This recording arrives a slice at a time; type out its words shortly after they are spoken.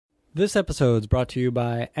This episode's brought to you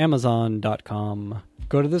by Amazon.com.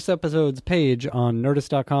 Go to this episode's page on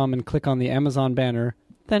Nerdist.com and click on the Amazon banner,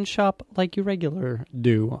 then shop like you regular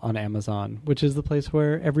do on Amazon, which is the place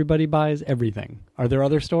where everybody buys everything. Are there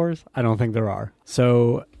other stores? I don't think there are.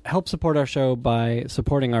 So help support our show by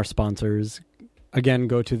supporting our sponsors. Again,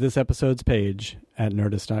 go to this episode's page at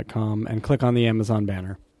Nerdist.com and click on the Amazon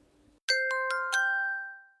banner.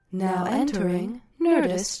 Now entering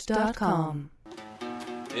Nerdist.com.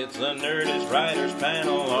 It's the Nerdist Writers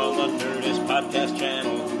Panel on the Nerdist Podcast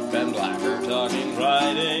Channel. Ben Blacker talking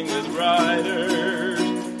writing with writers.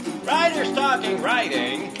 Writers talking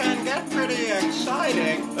writing can get pretty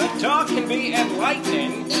exciting. The talk can be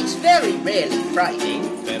enlightening. It's very rarely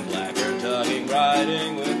frightening. Ben Blacker talking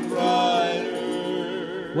writing with writers.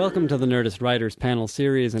 Welcome to the Nerdist Writers Panel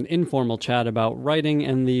series, an informal chat about writing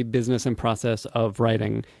and the business and process of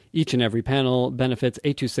writing. Each and every panel benefits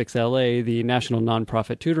 826LA, the national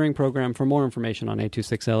nonprofit tutoring program. For more information on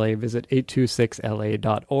 826LA, visit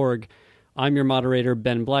 826la.org. I'm your moderator,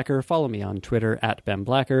 Ben Blacker. Follow me on Twitter at Ben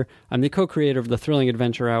Blacker. I'm the co-creator of the Thrilling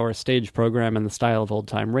Adventure Hour stage program and the Style of Old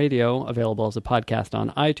Time Radio, available as a podcast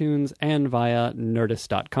on iTunes and via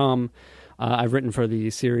Nerdist.com. I've written for the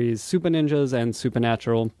series Super Ninjas and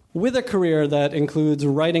Supernatural. With a career that includes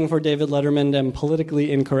writing for David Letterman and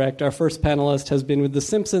Politically Incorrect, our first panelist has been with The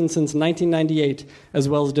Simpsons since 1998, as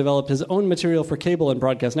well as developed his own material for cable and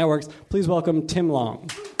broadcast networks. Please welcome Tim Long.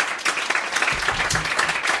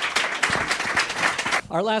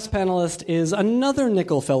 Our last panelist is another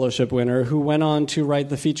Nickel Fellowship winner who went on to write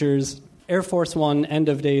the features Air Force One, End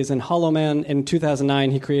of Days, and Hollow Man. In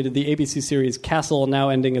 2009, he created the ABC series Castle, now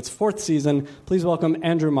ending its fourth season. Please welcome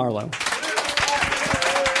Andrew Marlowe.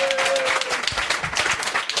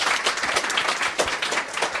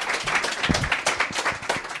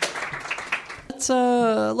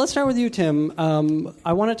 Let's start with you, Tim.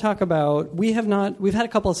 I want to talk about, we've had a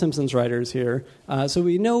couple of Simpsons writers here, so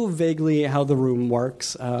we know vaguely how the room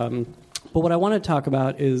works. But what I want to talk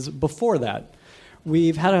about is before that.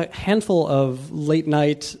 We've had a handful of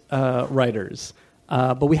late-night writers,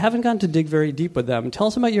 but we haven't gotten to dig very deep with them. Tell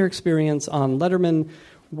us about your experience on Letterman.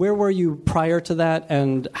 Where were you prior to that,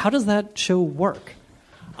 and how does that show work?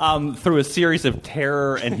 Through a series of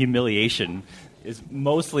terror and humiliation is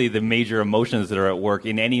mostly the major emotions that are at work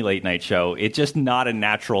in any late-night show. It's just not a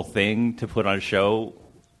natural thing to put on a show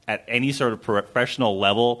at any sort of professional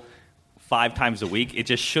level 5 times a week. It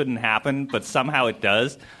just shouldn't happen, but somehow it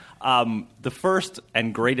does. The first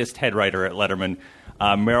and greatest head writer at Letterman,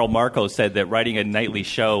 Merrill Markoe, said that writing a nightly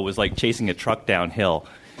show was like chasing a truck downhill.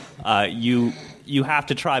 You have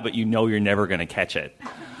to try, but you know you're never going to catch it.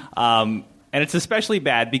 And it's especially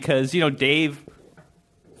bad because, Dave,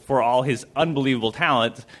 for all his unbelievable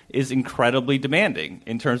talent, is incredibly demanding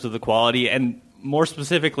in terms of the quality and, more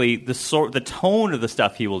specifically, the tone of the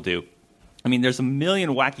stuff he will do. I mean, there's a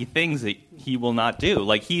million wacky things that he will not do.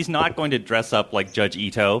 Like, he's not going to dress up like Judge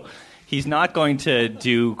Ito. He's not going to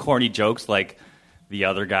do corny jokes like the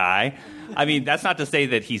other guy. I mean, that's not to say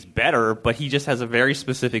that he's better, but he just has a very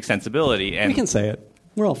specific sensibility. And we can say it.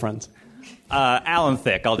 We're all friends. Alan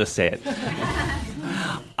Thicke, I'll just say it.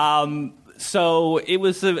 So it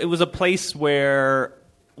was a place where,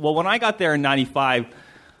 well, when I got there in 95,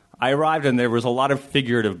 I arrived and there was a lot of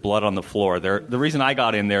figurative blood on the floor. The reason I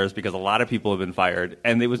got in there is because a lot of people have been fired.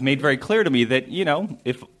 And it was made very clear to me that,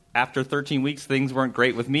 if after 13 weeks things weren't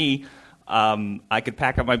great with me, I could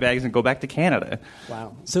pack up my bags and go back to Canada.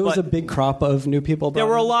 Wow. So it was a big crop of new people? There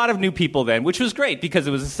were a lot of new people then, which was great because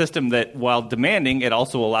it was a system that, while demanding, it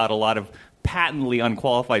also allowed a lot of patently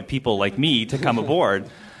unqualified people like me to come aboard.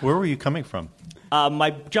 Where were you coming from?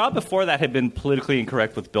 My job before that had been Politically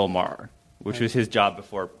Incorrect with Bill Maher, which was his job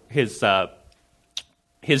before his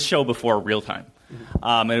show before Real Time,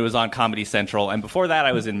 and it was on Comedy Central. And before that,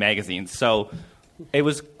 I was in magazines. So it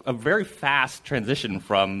was a very fast transition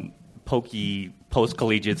from pokey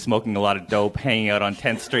post-collegiate, smoking a lot of dope, hanging out on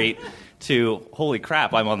 10th Street, to holy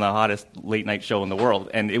crap, I'm on the hottest late night show in the world.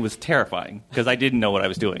 And it was terrifying because I didn't know what I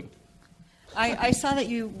was doing. I saw that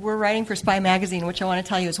you were writing for Spy Magazine, which I want to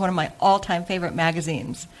tell you is one of my all-time favorite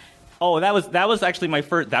magazines. Oh, that was actually my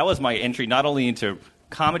first. That was my entry, not only into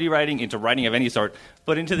comedy writing, into writing of any sort,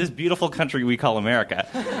 but into this beautiful country we call America.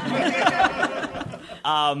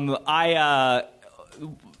 I'm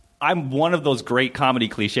one of those great comedy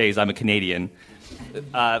cliches. I'm a Canadian.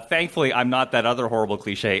 Thankfully, I'm not that other horrible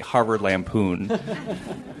cliche, Harvard Lampoon.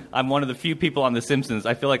 I'm one of the few people on The Simpsons.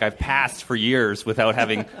 I feel like I've passed for years without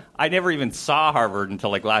having... I never even saw Harvard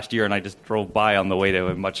until like last year, and I just drove by on the way to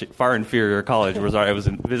a much far inferior college where I was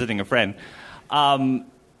visiting a friend.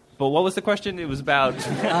 But But what was the question? It was about...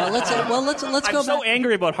 Let's go I'm back. so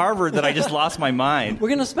angry about Harvard that I just lost my mind. We're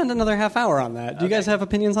going to spend another half hour on that. Do you guys have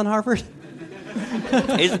opinions on Harvard?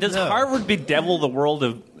 Does Harvard bedevil the world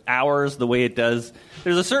of ours the way it does?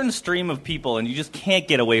 There's a certain stream of people, and you just can't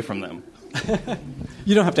get away from them.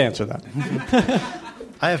 You don't have to answer that.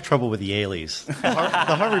 I have trouble with the Yaleys.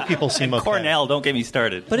 The Harvard people seem okay. Cornell, don't get me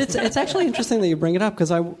started. But it's actually interesting that you bring it up,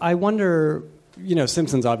 because I wonder,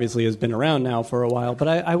 Simpsons obviously has been around now for a while, but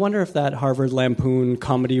I wonder if that Harvard Lampoon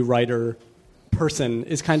comedy writer person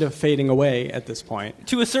is kind of fading away at this point.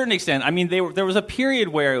 To a certain extent. I mean, there was a period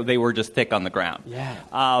where they were just thick on the ground. Yeah.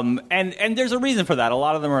 And there's a reason for that. A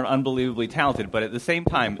lot of them are unbelievably talented, but at the same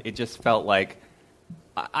time, it just felt like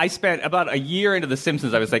I spent about a year into The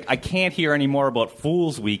Simpsons. I was like, I can't hear any more about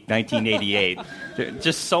Fool's Week 1988.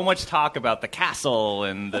 Just so much talk about the castle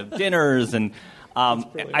and the dinners. And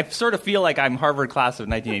I sort of feel like I'm Harvard class of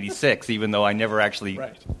 1986, even though I never actually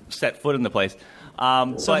set foot in the place.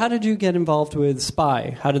 So how did you get involved with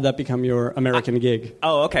Spy? How did that become your American gig?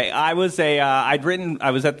 Oh, okay. I was I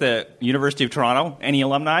was at the University of Toronto. Any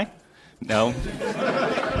alumni? No.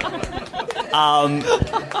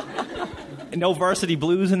 No Varsity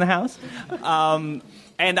Blues in the house. And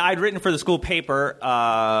I'd written for the school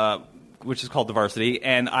paper, which is called The Varsity,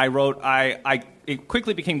 and I wrote, it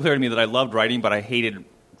quickly became clear to me that I loved writing, but I hated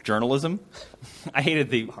journalism. I hated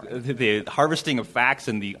the harvesting of facts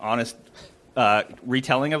and the honest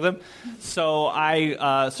retelling of them. So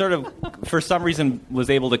I sort of, for some reason, was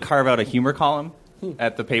able to carve out a humor column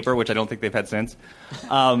at the paper, which I don't think they've had since.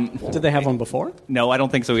 Did they have one before? No, I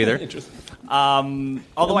don't think so either. Interesting.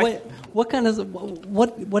 Although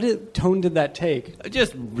what tone did that take?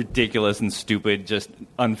 Just ridiculous and stupid, just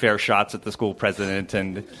unfair shots at the school president,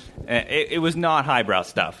 and it was not highbrow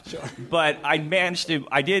stuff. Sure. But I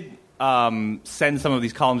did send some of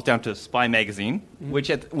these columns down to Spy magazine,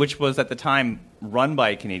 which was at the time run by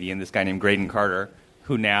a Canadian, this guy named Graydon Carter,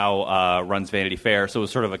 who now runs Vanity Fair. So it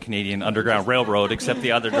was sort of a Canadian Underground Railroad, except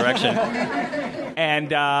the other direction.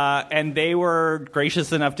 And they were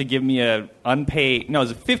gracious enough to give me it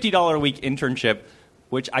was a $50 a week internship,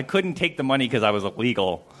 which I couldn't take the money because I was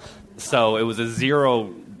illegal. So it was a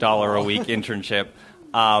 $0 a week internship.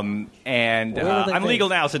 I'm legal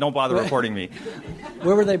now, so don't bother reporting me.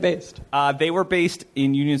 Where were they based? They were based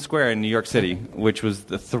in Union Square in New York City, which was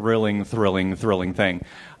the thrilling thing.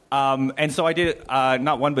 And so I did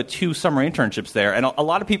not one but two summer internships there. And a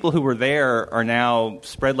lot of people who were there are now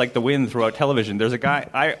spread like the wind throughout television. There's a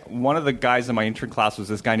guy, one of the guys in my intern class was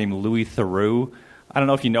this guy named Louis Theroux. I don't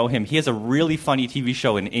know if you know him. He has a really funny TV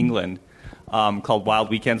show in England called Wild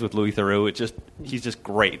Weekends with Louis Theroux. He's just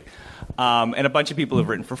great. And a bunch of people have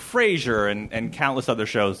written for Frasier and countless other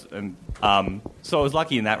shows. And so I was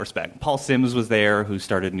lucky in that respect. Paul Simms was there, who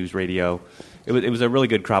started News Radio. It was a really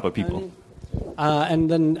good crop of people. And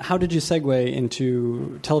then how did you segue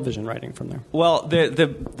into television writing from there? Well,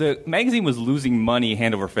 the magazine was losing money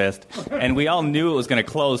hand over fist, and we all knew it was going to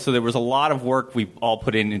close, so there was a lot of work we all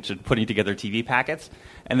put into putting together TV packets.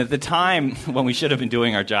 And at the time, when we should have been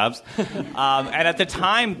doing our jobs, and at the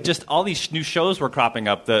time, just all these new shows were cropping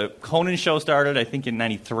up. The Conan show started, I think, in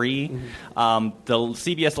 93. The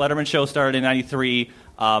CBS Letterman show started in 93.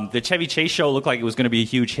 The Chevy Chase show looked like it was going to be a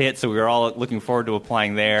huge hit, so we were all looking forward to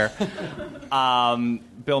applying there.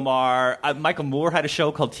 Bill Maher. Michael Moore had a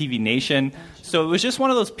show called TV Nation. So it was just one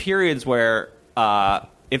of those periods where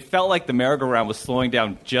it felt like the merry-go-round was slowing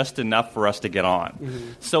down just enough for us to get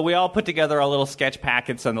on. So we all put together our little sketch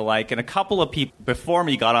packets and the like, and a couple of people before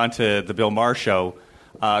me got onto the Bill Maher show.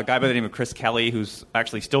 A guy by the name of Chris Kelly, who's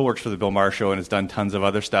actually still works for the Bill Maher show and has done tons of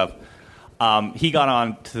other stuff. He got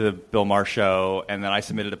on to the Bill Maher show, and then I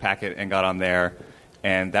submitted a packet and got on there,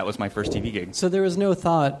 and that was my first TV gig. So there was no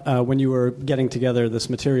thought when you were getting together this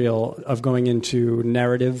material of going into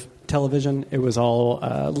narrative television? It was all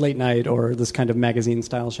late night or this kind of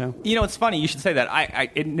magazine-style show? You know, it's funny. You should say that.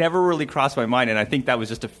 It never really crossed my mind, and I think that was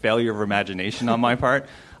just a failure of imagination on my part.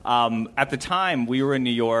 At the time, we were in New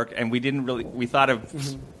York, and we thought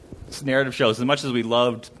of narrative shows, as much as we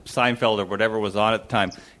loved Seinfeld or whatever was on at the time,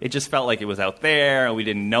 it just felt like it was out there, and we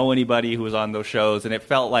didn't know anybody who was on those shows, and it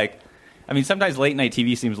felt like, I mean, sometimes late night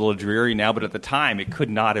TV seems a little dreary now, but at the time, it could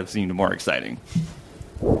not have seemed more exciting.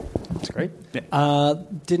 That's great.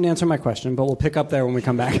 Didn't answer my question, but we'll pick up there when we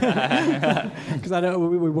come back. Because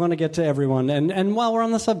we want to get to everyone. And while we're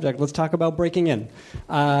on the subject, let's talk about breaking in.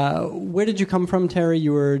 Where did you come from, Terri?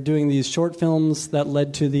 You were doing these short films that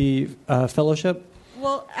led to the fellowship?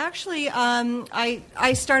 Well, actually,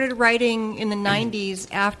 I started writing in the 90s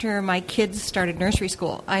after my kids started nursery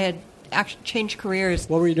school. I had actually changed careers.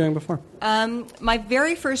 What were you doing before? My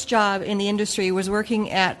very first job in the industry was working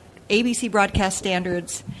at ABC Broadcast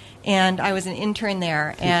Standards, and I was an intern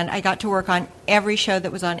there, and I got to work on every show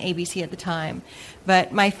that was on ABC at the time.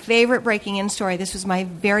 But my favorite breaking in story, this was my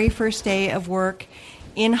very first day of work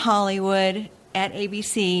in Hollywood at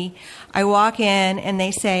ABC. I walk in, and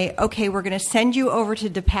they say, okay, we're going to send you over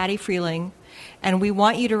to Patty Freeling, and we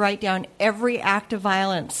want you to write down every act of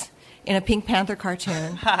violence in a Pink Panther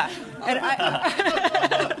cartoon.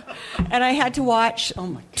 And I had to watch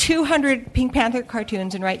 200 Pink Panther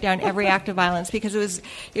cartoons and write down every act of violence, because it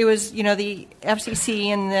was the FCC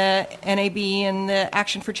and the NAB and the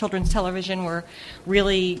Action for Children's Television were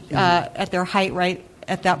really at their height right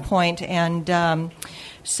at that point. And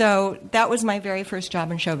so that was my very first job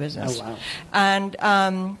in show business. Oh, wow. And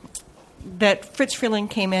that Fritz Freeling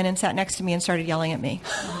came in and sat next to me and started yelling at me.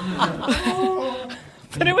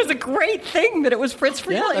 But it was a great thing that it was Fritz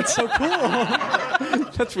Freeling. Yeah, that's so cool.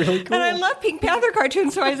 That's really cool. And I love Pink Panther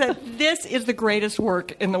cartoons, so I said, this is the greatest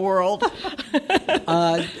work in the world.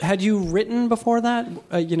 Had you written before that, as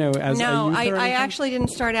no, a youth or I anything? actually didn't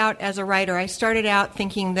start out as a writer. I started out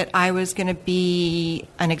thinking that I was going to be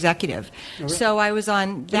an executive. So I was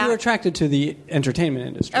on that. You were attracted to the entertainment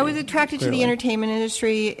industry. I was attracted to the entertainment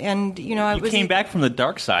industry, and, I You was... came back from the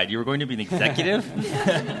dark side. You were going to be an executive?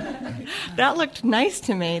 That looked nice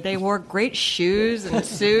to me. They wore great shoes and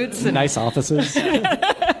suits. And, Nice offices.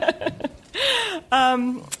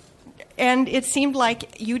 and it seemed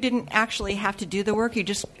like you didn't actually have to do the work. You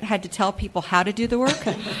just had to tell people how to do the work.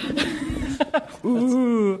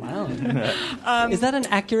 Ooh. Wow. Is that an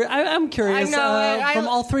accurate... I'm curious, I know, from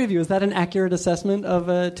all three of you, is that an accurate assessment of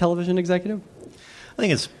a television executive? I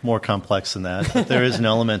think it's more complex than that. But there is an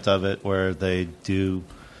element of it where they do...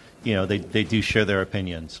 they do share their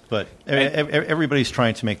opinions, but everybody's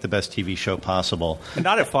trying to make the best TV show possible. And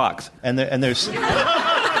not at Fox. And there's...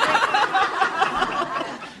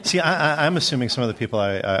 See, I'm assuming some of the people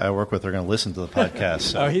I work with are going to listen to the podcast.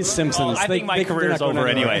 So. Oh, he's Simpsons. I think my career is over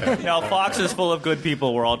anyway. No, Fox is full of good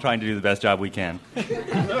people. We're all trying to do the best job we can.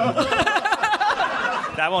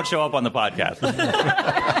 That won't show up on the podcast.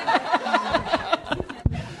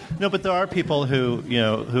 No, but there are people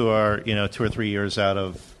who are 2 or 3 years out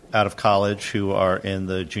of college, who are in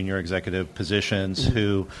the junior executive positions,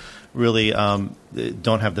 who really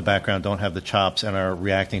don't have the background, don't have the chops, and are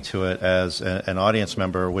reacting to it as an audience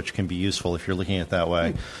member, which can be useful if you're looking at it that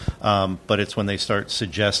way. But it's when they start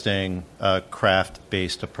suggesting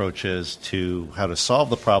craft-based approaches to how to solve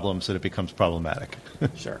the problems that it becomes problematic.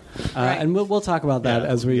 Sure. And we'll talk about that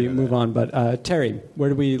as we move on. But Terri, where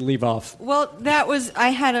do we leave off? Well, I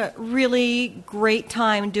had a really great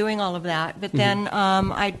time doing all of that, but then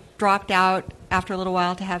I dropped out after a little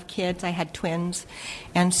while to have kids. I had twins,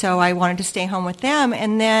 and so I wanted to stay home with them,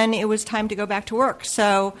 and then it was time to go back to work.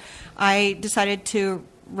 So I decided to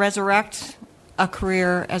resurrect a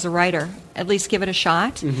career as a writer, at least give it a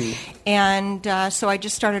shot. And so I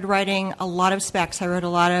just started writing a lot of specs. I wrote a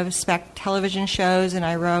lot of spec television shows, and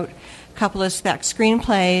I wrote a couple of spec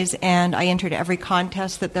screenplays, and I entered every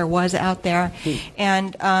contest that there was out there.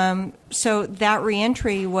 And so that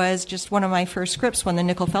reentry was just one of my first scripts, won the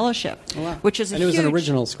Nickel Fellowship, which is and it was an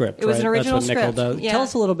original script, It was right? an original That's what Nickel script. does. Yeah. Tell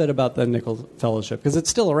us a little bit about the Nickel Fellowship, because it's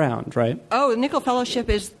still around, right? Oh, the Nickel Fellowship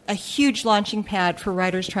is a huge launching pad for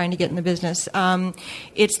writers trying to get in the business.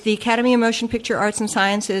 It's the Academy of Motion Picture Arts and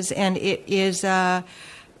Sciences, and it is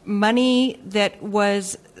money that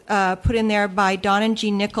was put in there by Don and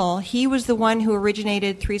Jean Nickel. He was the one who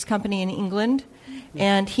originated Three's Company in England,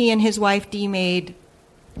 and he and his wife Dee made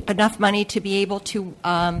enough money to be able to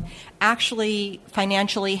actually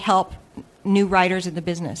financially help new writers in the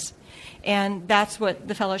business. And that's what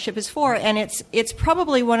the fellowship is for. And it's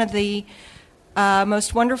probably one of the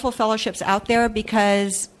most wonderful fellowships out there,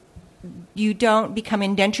 because you don't become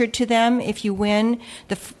indentured to them if you win.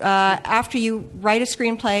 After you write a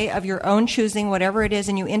screenplay of your own choosing, whatever it is,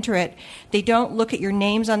 and you enter it, they don't look at your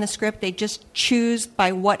names on the script. They just choose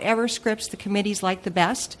by whatever scripts the committees like the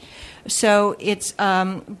best. So it's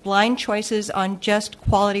blind choices on just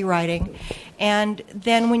quality writing. And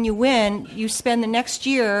then when you win, you spend the next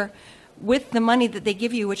year with the money that they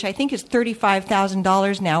give you, which I think is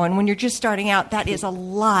 $35,000 now. And when you're just starting out, that is a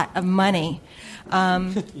lot of money.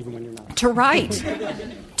 Even when you're not. To write.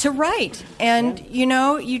 And,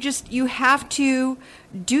 you have to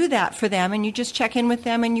do that for them, and you just check in with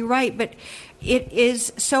them and you write. But it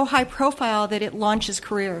is so high profile that it launches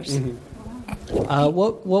careers.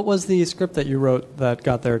 What was the script that you wrote that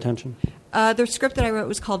got their attention? The script that I wrote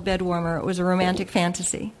was called Bed Warmer. It was a romantic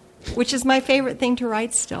fantasy, which is my favorite thing to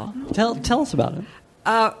write still. Tell us about it.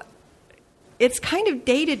 It's kind of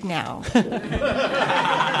dated now.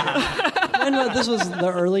 And this was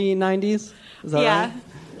the early 90s? Is that right?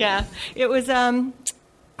 Yeah, it was.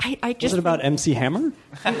 I just Was it about MC Hammer?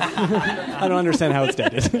 I don't understand how it's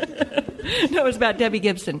dated. No, it was about Debbie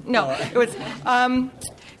Gibson. No, it was.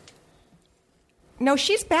 No,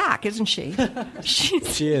 she's back, isn't she?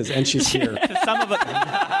 She is, and she's here. Some of it.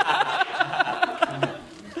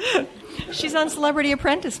 She's on Celebrity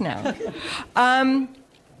Apprentice now.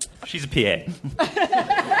 She's a PA.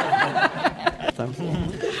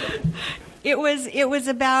 It was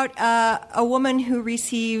about a woman who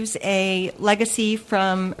receives a legacy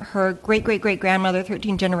from her great-great-great-grandmother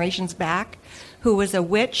 13 generations back, who was a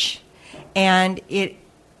witch, and it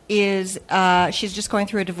is she's just going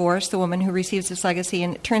through a divorce, the woman who receives this legacy,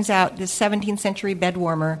 and it turns out this 17th century bed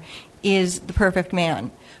warmer is the perfect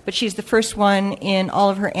man. But she's the first one in all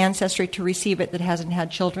of her ancestry to receive it that hasn't had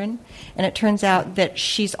children. And it turns out that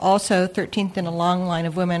she's also 13th in a long line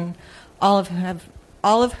of women, all of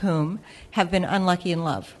whom have been unlucky in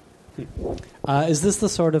love. Is this the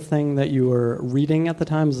sort of thing that you were reading at the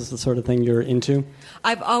time? Is this the sort of thing you're into?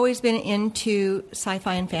 I've always been into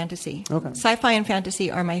sci-fi and fantasy. Okay. Sci-fi and fantasy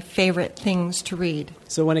are my favorite things to read.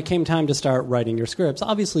 So when it came time to start writing your scripts,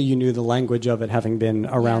 obviously you knew the language of it, having been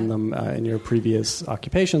around them in your previous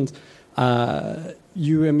occupations.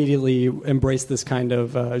 You immediately embraced this kind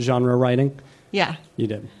of genre writing? Yeah. You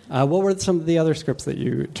did. What were some of the other scripts that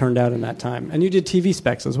you turned out in that time? And you did TV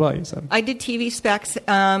specs as well, you said. I did TV specs,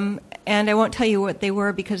 and I won't tell you what they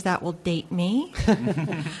were because that will date me.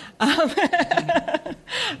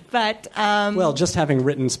 But well, just having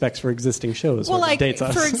written specs for existing shows dates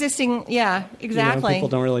us. For existing, yeah, exactly. People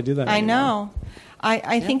don't really do that I anymore. know.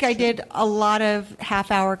 I think I did a lot of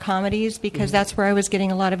half-hour comedies because that's where I was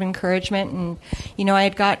getting a lot of encouragement, and I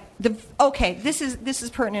had got this is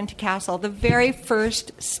pertinent to Castle. The very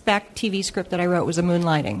first spec TV script that I wrote was a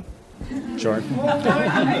Moonlighting. Sure.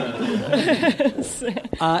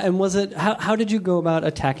 And was it how did you go about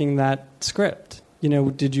attacking that script?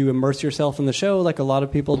 Did you immerse yourself in the show like a lot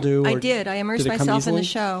of people do? I did. I immersed myself in the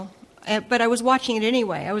show. But I was watching it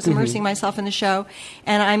anyway. I was immersing myself in the show,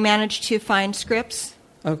 and I managed to find scripts,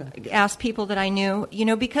 ask people that I knew.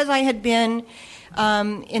 Because I had been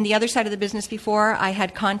in the other side of the business before, I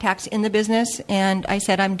had contacts in the business, and I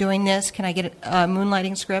said, I'm doing this. Can I get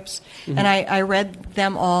Moonlighting scripts? And I read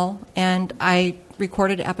them all, and I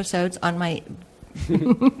recorded episodes on my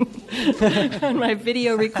on my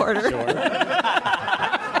video recorder.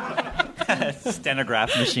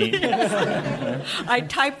 Stenograph machine. I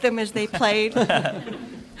typed them as they played.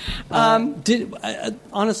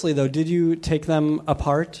 Honestly, though, did you take them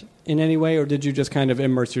apart in any way, or did you just kind of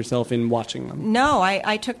immerse yourself in watching them? No,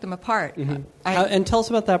 I took them apart. Mm-hmm. And tell us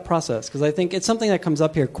about that process, because I think it's something that comes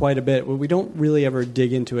up here quite a bit, but we don't really ever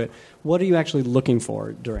dig into it. What are you actually looking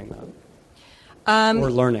for during that?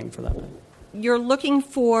 Or learning, for that matter? You're looking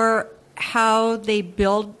for how they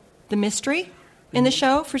build the mystery in the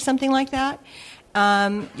show for something like that.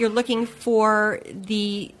 You're looking for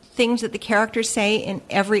the things that the characters say in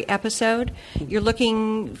every episode. You're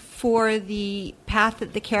looking for the path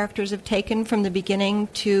that the characters have taken from the beginning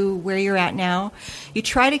to where you're at now. You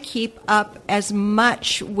try to keep up as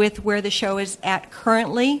much with where the show is at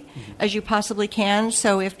currently as you possibly can.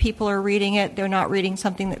 So if people are reading it, they're not reading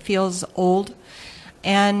something that feels old.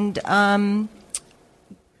 And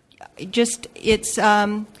it's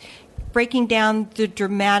breaking down the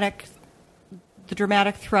dramatic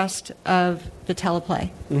thrust of the teleplay.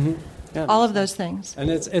 Mm-hmm. Yeah, all of those things. And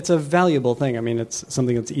it's a valuable thing. I mean, it's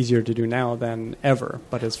something that's easier to do now than ever,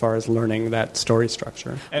 but as far as learning that story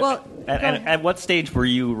structure. At what stage were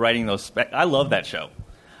you writing those specs? I love that show.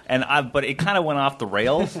 But it kind of went off the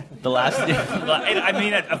rails the last. I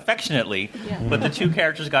mean it affectionately, but the two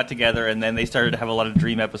characters got together, and then they started to have a lot of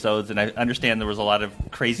dream episodes. And I understand there was a lot of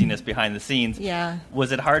craziness behind the scenes. Yeah.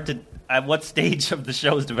 Was it hard to? At what stage of the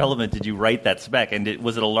show's development did you write that spec? And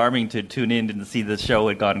was it alarming to tune in and see the show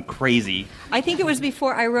had gone crazy? I think it was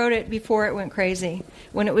before I wrote it. Before it went crazy,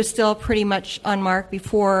 when it was still pretty much unmarked.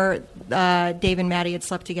 Before Dave and Maddie had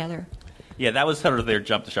slept together. Yeah, that was sort of their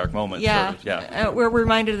jump the shark moment. Yeah, sort of, we're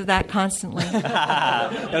reminded of that constantly.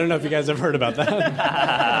 I don't know if you guys have heard about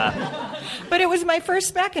that. But it was my first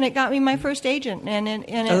spec, and it got me my first agent, and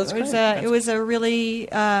it was a really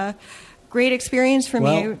great experience for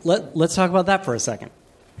me. Let's talk about that for a second.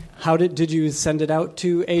 How did you send it out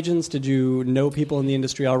to agents? Did you know people in the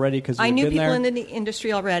industry already? I knew people in the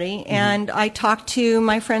industry already, and I talked to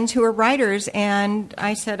my friends who are writers, and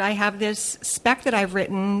I said, I have this spec that I've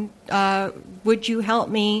written. would you help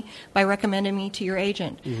me by recommending me to your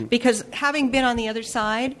agent? Because having been on the other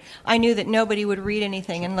side, I knew that nobody would read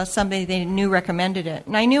anything unless somebody they knew recommended it.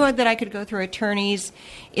 And I knew that I could go through attorneys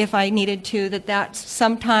if I needed to, that's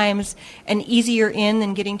sometimes an easier in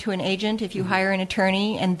than getting to an agent if you hire an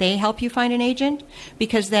attorney and they help you find an agent,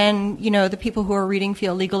 because then, the people who are reading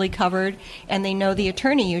feel legally covered and they know the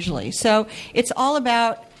attorney usually. So it's all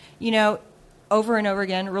about, over and over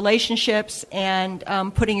again, relationships and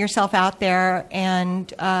putting yourself out there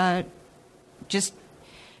and just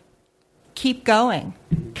keep going.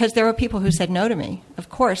 Because there were people who said no to me. Of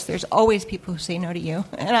course, there's always people who say no to you.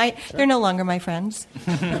 And they're no longer my friends.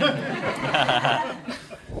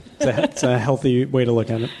 It's a healthy way to look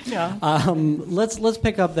at it. Yeah. Let's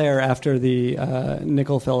pick up there after the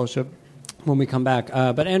Nickel Fellowship when we come back.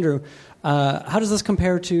 But Andrew, how does this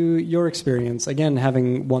compare to your experience, again,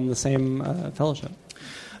 having won the same fellowship?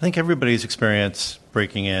 I think everybody's experience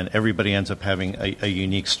breaking in, everybody ends up having a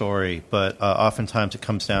unique story, but oftentimes it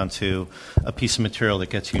comes down to a piece of material that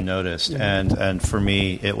gets you noticed. And for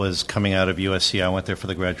me, it was coming out of USC. I went there for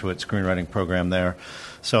the graduate screenwriting program there.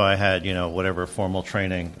 So I had, whatever formal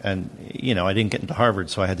training. And, I didn't get into Harvard,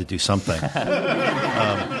 so I had to do something.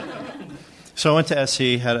 So I went to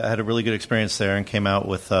SC, had a really good experience there, and came out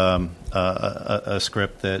with a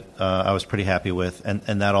script that I was pretty happy with,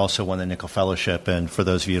 and that also won the Nickel Fellowship. And for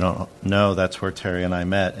those of you who don't know, that's where Terri and I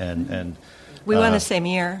met, and we won the same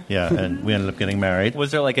year. Yeah, and we ended up getting married.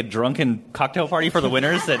 Was there like a drunken cocktail party for the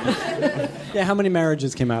winners? Yeah, how many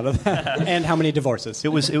marriages came out of that, and how many divorces? It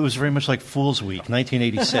was very much like Fool's Week,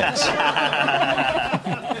 1986.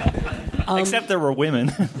 Except there were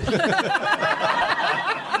women.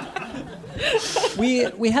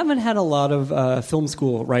 We haven't had a lot of film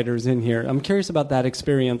school writers in here. I'm curious about that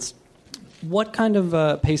experience. What kind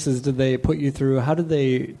of paces did they put you through? How did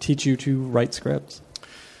they teach you to write scripts?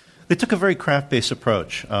 They took a very craft-based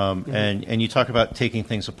approach, and you talk about taking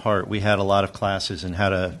things apart. We had a lot of classes in how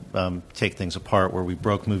to take things apart, where we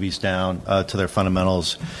broke movies down to their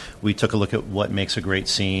fundamentals. We took a look at what makes a great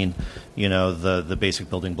scene, the basic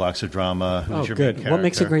building blocks of drama. Who's your main character? What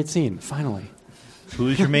makes a great scene? Finally.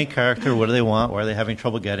 Who's your main character? What do they want? Why are they having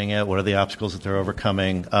trouble getting it? What are the obstacles that they're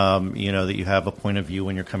overcoming? That you have a point of view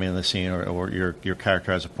when you're coming in the scene, or your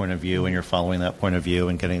character has a point of view and you're following that point of view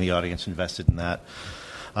and getting the audience invested in that.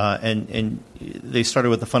 And they started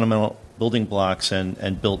with the fundamental building blocks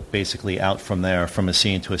and built basically out from there, from a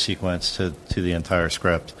scene to a sequence to the entire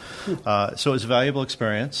script. So it was a valuable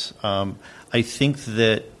experience. I think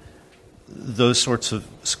that those sorts of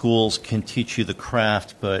schools can teach you the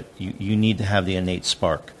craft, but you need to have the innate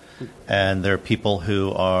spark. And there are people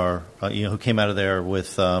who are, who came out of there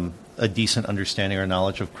with a decent understanding or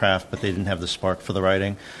knowledge of craft, but they didn't have the spark for the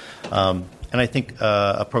writing. And I think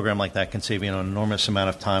a program like that can save you an enormous amount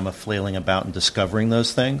of time of flailing about and discovering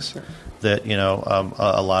those things that,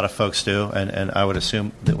 a lot of folks do. And I would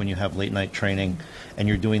assume that when you have late night training and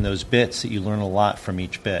you're doing those bits, that you learn a lot from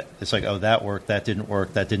each bit. It's like, oh, that worked, that didn't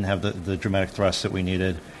work, that didn't have the dramatic thrust that we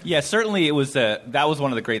needed. Yeah, certainly it was. That was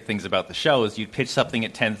one of the great things about the show is you'd pitch something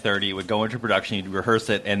at 10:30, it would go into production, you'd rehearse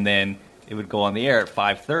it, and then it would go on the air at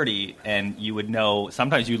 5:30, and you would know.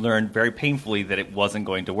 Sometimes you learn very painfully that it wasn't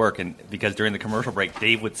going to work, and because during the commercial break,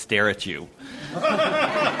 Dave would stare at you.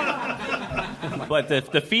 But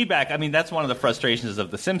the feedback, that's one of the frustrations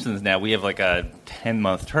of The Simpsons now. We have like a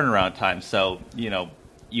 10-month turnaround time, so, you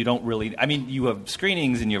don't really... you have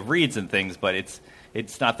screenings and you have reads and things, but it's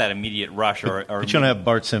not that immediate rush. But you don't have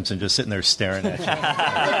Bart Simpson just sitting there staring at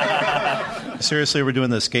you. Seriously, we're doing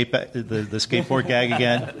the skateboard gag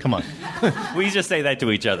again? Come on. We just say that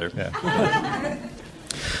to each other. Yeah.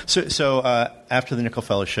 So after the Nickel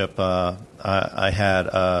Fellowship, I had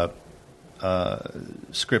a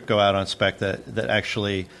script go out on spec that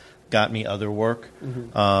actually got me other work.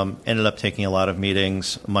 Ended up taking a lot of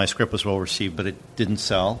meetings. My script was well received, but it didn't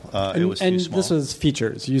sell. It was too small. And this was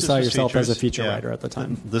features. You saw yourself as a feature writer at the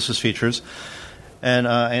time. This was features. And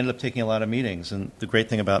I ended up taking a lot of meetings. And the great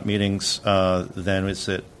thing about meetings then was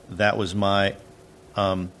that was my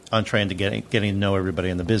entree into getting to know everybody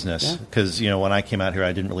in the business. Because, when I came out here,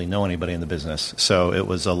 I didn't really know anybody in the business. So it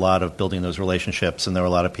was a lot of building those relationships. And there were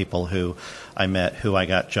a lot of people who I met who I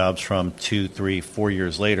got jobs from 2, 3, 4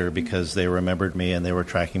 years later because they remembered me and they were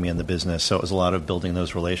tracking me in the business. So it was a lot of building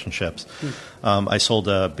those relationships. I sold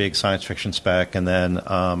a big science fiction spec and then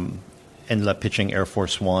ended up pitching Air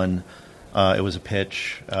Force One. It was a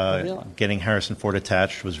pitch. Getting Harrison Ford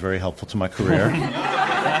attached was very helpful to my career.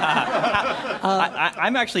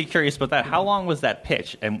 I'm actually curious about that. How long was that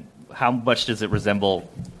pitch, and how much does it resemble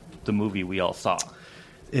the movie we all saw?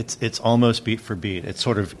 It's almost beat for beat. It's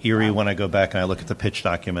sort of eerie when I go back and I look at the pitch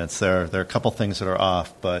documents. There are a couple things that are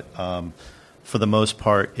off, but for the most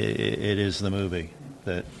part, it is the movie.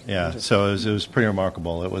 So it was pretty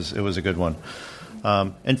remarkable. It was a good one.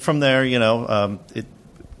 And from there, it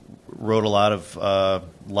wrote a lot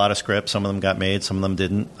of scripts. Some of them got made, some of them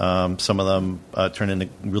didn't. Some of them turned into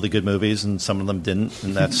really good movies, and some of them didn't.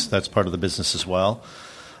 And that's part of the business as well.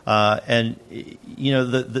 And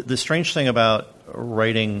the strange thing about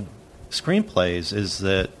writing screenplays is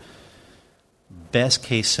that best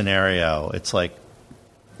case scenario, it's like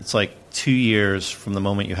 2 years from the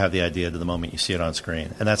moment you have the idea to the moment you see it on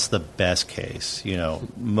screen, and that's the best case.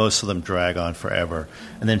 Most of them drag on forever,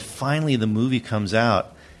 and then finally the movie comes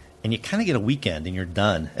out, and you kind of get a weekend, and you're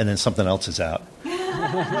done, and then something else is out.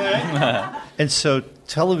 And so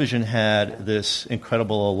television had this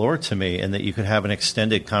incredible allure to me in that you could have an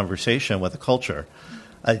extended conversation with the culture.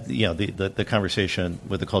 The conversation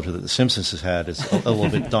with the culture that The Simpsons has had is a little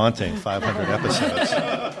bit daunting, 500 episodes.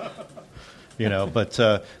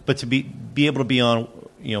 But to be able to be on,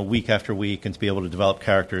 week after week and to be able to develop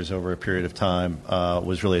characters over a period of time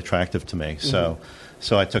was really attractive to me. So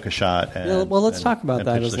I took a shot. Let's talk about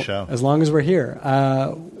that as long as we're here.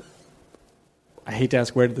 I hate to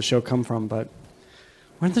ask where did the show come from, but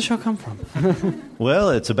where did the show come from?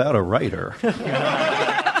 Well, it's about a writer.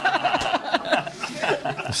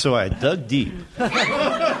 So I dug deep.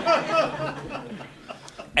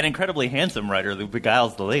 An incredibly handsome writer who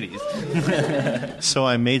beguiles the ladies. So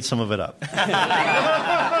I made some of it up.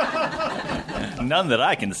 None that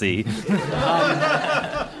I can see.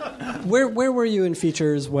 Where were you in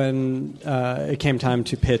features when it came time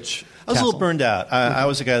to pitch? I was a little burned out. I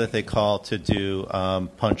was the guy that they call to do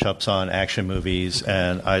punch-ups on action movies,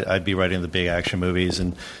 and I'd be writing the big action movies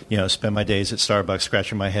and, spend my days at Starbucks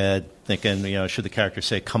scratching my head thinking, should the character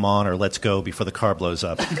say, come on, or let's go before the car blows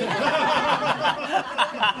up?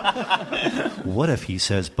 What if he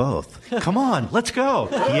says both? Come on, let's go.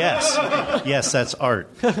 Yes, that's art.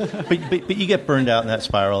 But you get burned out in that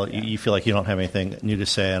spiral. You feel like you don't have anything new to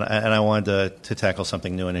say, and I wanted to tackle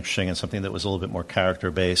something new and interesting and something that was a little bit more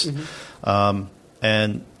character based.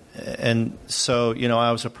 And so,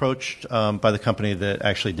 I was approached by the company that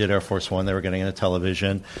actually did Air Force One. They were getting into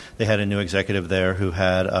television. They had a new executive there who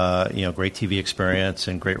had, great TV experience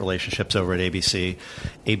and great relationships over at ABC.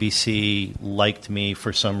 ABC liked me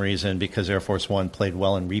for some reason because Air Force One played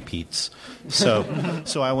well in repeats. So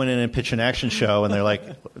I went in and pitched an action show, and they're like,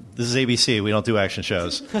 this is ABC. We don't do action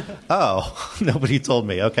shows. Oh, nobody told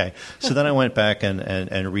me. Okay. So then I went back and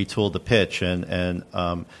retooled the pitch, and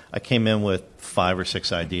I came in with 5 or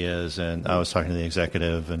 6 ideas, and I was talking to the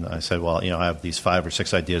executive, and I said, well, I have these 5 or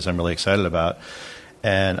 6 ideas I'm really excited about.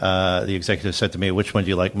 And the executive said to me, which one do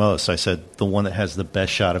you like most? I said, the one that has the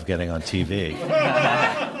best shot of getting on TV.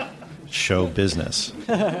 Show business.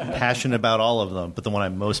 Passionate about all of them, but the one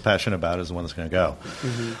I'm most passionate about is the one that's going to go.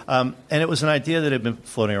 And it was an idea that had been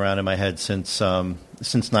floating around in my head since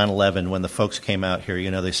 9/11, when the folks came out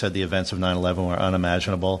here. They said the events of 9/11 were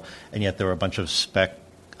unimaginable, and yet there were a bunch of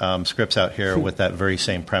scripts out here with that very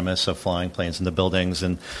same premise of flying planes into buildings,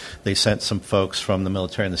 and they sent some folks from the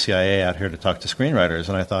military and the CIA out here to talk to screenwriters.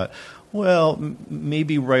 And I thought, well,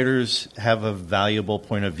 maybe writers have a valuable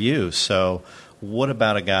point of view. So what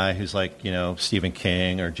about a guy who's like, Stephen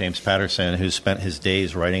King or James Patterson, who spent his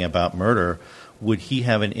days writing about murder? Would he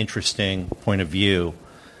have an interesting point of view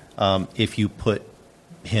if you put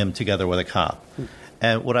him together with a cop?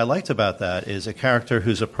 And what I liked about that is a character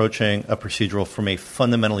who's approaching a procedural from a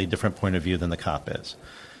fundamentally different point of view than the cop is.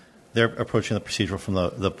 They're approaching the procedural from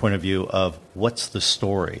the point of view of what's the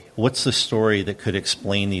story? What's the story that could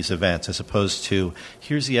explain these events, as opposed to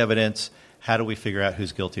here's the evidence, how do we figure out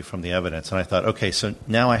who's guilty from the evidence? And I thought, okay, so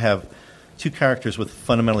now I have 2 characters with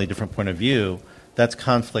fundamentally different point of view. That's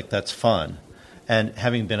conflict, that's fun. And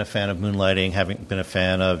having been a fan of Moonlighting, having been a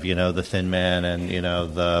fan of, The Thin Man and,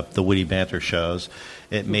 the witty banter shows,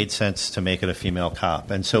 it made sense to make it a female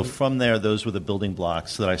cop. And so from there, those were the building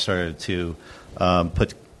blocks that I started to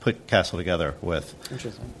put Castle together with.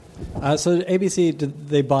 Interesting. So ABC,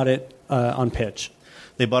 they bought it on pitch?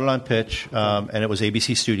 They bought it on pitch, and it was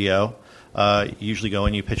ABC Studio. You usually go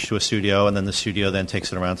in, you pitch to a studio, and then the studio then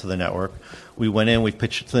takes it around to the network. We went in, we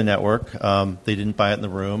pitched it to the network. They didn't buy it in the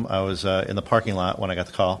room. I was in the parking lot when I got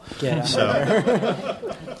the call. So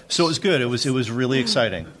it was good. It was really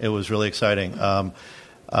exciting. It was really exciting.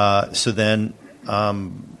 So then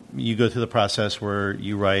you go through the process where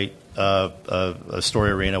you write a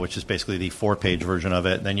story arena, which is basically the 4-page version of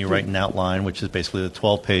it. And then you write an outline, which is basically the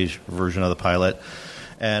 12-page version of the pilot.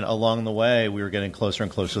 And along the way, we were getting closer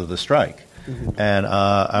and closer to the strike. And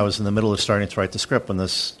I was in the middle of starting to write the script when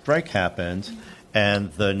this strike happened,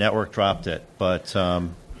 and the network dropped it. But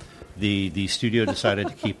the studio decided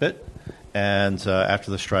to keep it. And after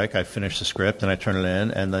the strike, I finished the script and I turned it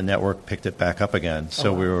in, and the network picked it back up again.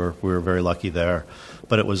 So we were very lucky there.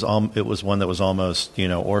 But it was one that was almost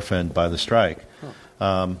orphaned by the strike.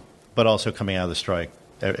 But also coming out of the strike,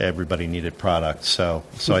 everybody needed product. So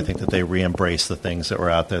I think that they re-embraced the things that were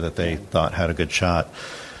out there that they thought had a good shot.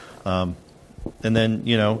 And then,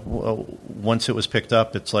 once it was picked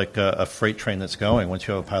up, it's like a freight train that's going. Once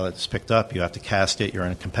you have a pilot that's picked up, you have to cast it. You're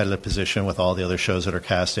in a competitive position with all the other shows that are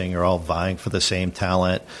casting. You're all vying for the same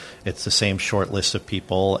talent. It's the same short list of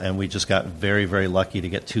people. And we just got very, very lucky to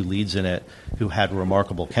get 2 leads in it who had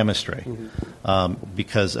remarkable chemistry.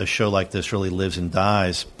 Because a show like this really lives and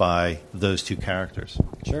dies by those 2 characters.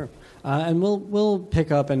 Sure. And we'll pick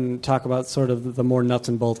up and talk about sort of the more nuts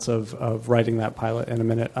and bolts of writing that pilot in a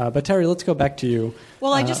minute. But Terri, let's go back to you.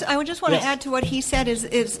 Well, I just want to add to what he said. Is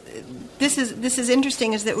this is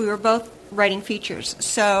interesting? Is that we were both writing features,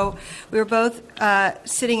 so we were both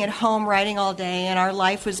sitting at home writing all day, and our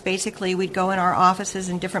life was basically we'd go in our offices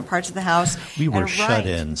in different parts of the house. We were and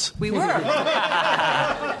shut-ins. We were.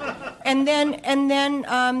 And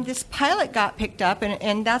then this pilot got picked up,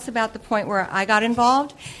 and that's about the point where I got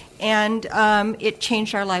involved. And it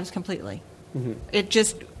changed our lives completely. It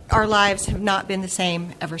just, our lives have not been the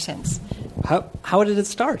same ever since. How did it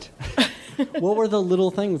start? What were the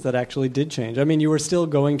little things that actually did change? I mean, you were still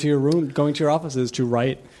going to your room, going to your offices to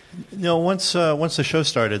write. No, once the show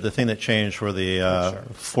started, the thing that changed were the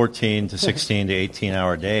 14 to 16 to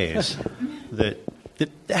 18-hour days that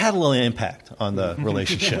had a little impact on the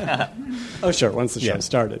relationship. Oh, sure, once the show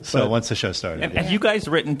started. So once the show started. And have you guys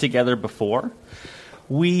written together before?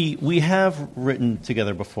 We have written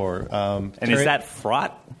together before. And Terri, is that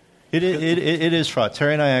fraught? It is fraught.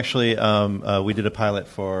 Terri and I actually we did a pilot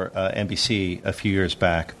for NBC a few years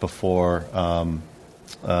back before I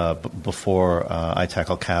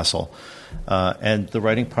tackled Castle, and the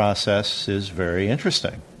writing process is very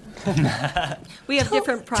interesting. We have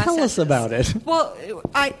different processes. Tell us about it. Well,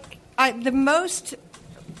 the most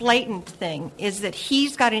blatant thing is that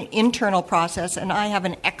he's got an internal process and I have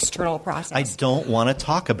an external process. I don't want to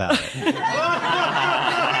talk about it. And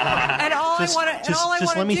all I want to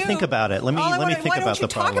just let me think about it. Let me think about the problem. Why don't you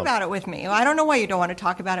talk about it with me? I don't know why you don't want to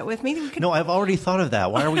talk about it with me. No, I've already thought of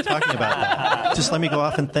that. Why are we talking about that? Just let me go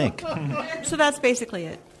off and think. So that's basically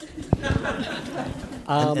it.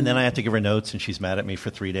 And then I have to give her notes, and she's mad at me for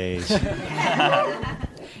 3 days.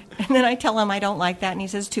 And then I tell him I don't like that, and he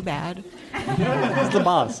says, "Too bad." He's the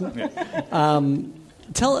boss.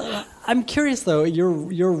 I'm curious though.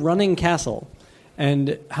 You're running Castle,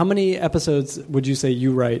 and how many episodes would you say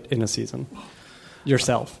you write in a season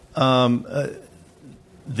yourself?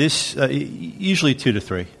 Usually 2 to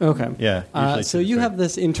 3. Okay. Yeah. So you have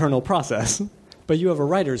this internal process, but you have a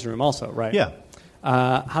writer's room also, right? Yeah.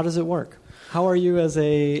 How does it work? How are you as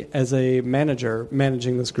a manager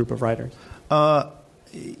managing this group of writers?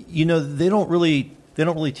 They don't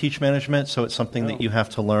really teach management, so it's something that you have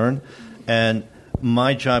to learn. And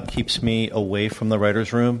my job keeps me away from the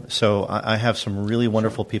writer's room. So I have some really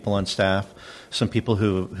wonderful people on staff, some people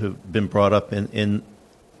who've been brought up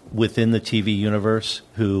within the TV universe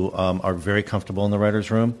who are very comfortable in the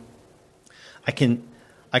writer's room. I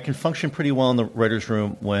can function pretty well in the writer's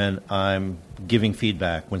room when I'm giving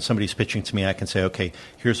feedback. When somebody's pitching to me, I can say, okay,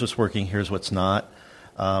 here's what's working, here's what's not.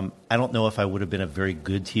 I don't know if I would have been a very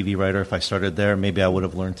good TV writer if I started there. Maybe I would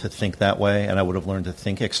have learned to think that way, and I would have learned to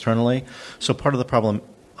think externally. So part of the problem,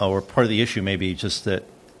 or part of the issue, may be just that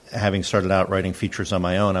having started out writing features on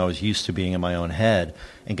my own, I was used to being in my own head,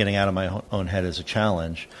 and getting out of my own head is a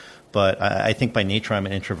challenge. But I think by nature I'm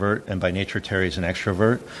an introvert, and by nature Terry's an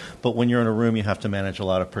extrovert. But when you're in a room, you have to manage a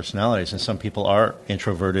lot of personalities, and some people are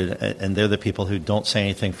introverted, and they're the people who don't say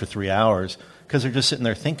anything for 3 hours because they're just sitting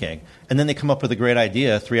there thinking. And then they come up with a great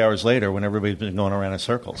idea 3 hours later when everybody's been going around in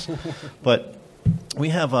circles. But we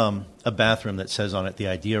have a bathroom that says on it the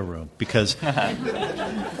idea room, because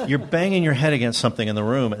you're banging your head against something in the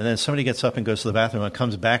room, and then somebody gets up and goes to the bathroom and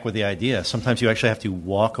comes back with the idea. Sometimes you actually have to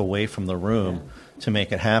walk away from the room to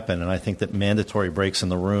make it happen. And I think that mandatory breaks in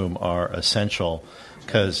the room are essential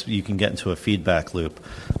because you can get into a feedback loop.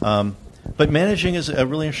 But managing is a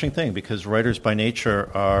really interesting thing because writers by nature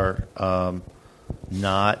are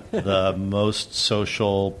not the most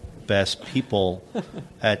social, best people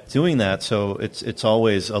at doing that. So it's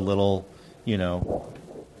always a little,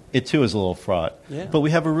 it too is a little fraught. Yeah. But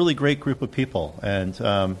we have a really great group of people. And,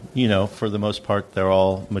 for the most part, they're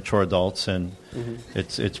all mature adults, and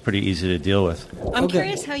it's pretty easy to deal with. I'm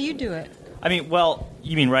curious how you do it. I mean, well,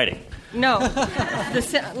 you mean writing. No,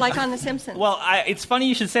 like on The Simpsons. Well, it's funny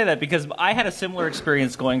you should say that because I had a similar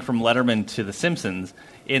experience going from Letterman to The Simpsons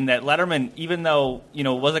in that Letterman, even though, it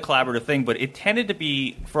was a collaborative thing, but it tended to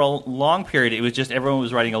be, for a long period, it was just everyone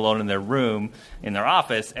was writing alone in their room, in their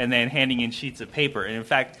office, and then handing in sheets of paper. And in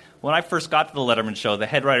fact, when I first got to the Letterman show, the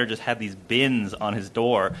head writer just had these bins on his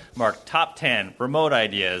door marked top 10, remote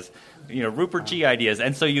ideas, Rupert G ideas,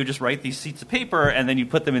 and so you just write these sheets of paper and then you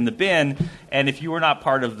put them in the bin, and if you were not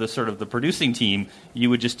part of the sort of the producing team, you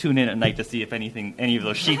would just tune in at night to see if any of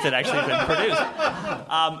those sheets had actually been produced.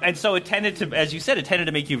 And so it tended to, as you said,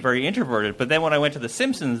 make you very introverted. But then when I went to The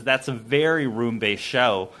Simpsons, that's a very room-based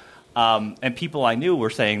show, and people I knew were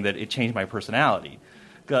saying that it changed my personality.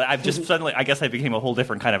 I've just suddenly, I guess I became a whole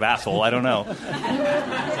different kind of asshole. I don't know.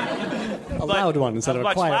 A loud one instead of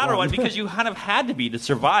a quiet much louder one because you kind of had to be to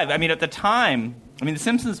survive. I mean, at the time, The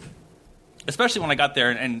Simpsons, especially when I got there,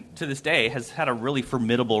 and to this day, has had a really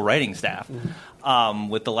formidable writing staff.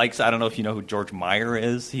 With the likes, I don't know if you know who George Meyer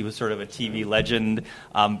is. He was sort of a TV legend,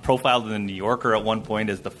 profiled in the New Yorker at one point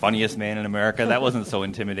as the funniest man in America. That wasn't so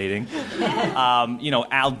intimidating.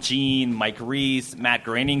 Al Jean, Mike Reese, Matt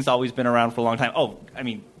Groening's always been around for a long time.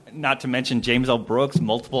 Not to mention James L. Brooks,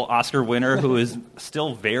 multiple Oscar winner, who is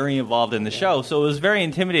still very involved in the show. So it was very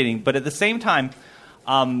intimidating. But at the same time,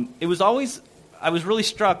 it was always... I was really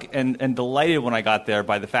struck and delighted when I got there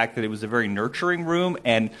by the fact that it was a very nurturing room,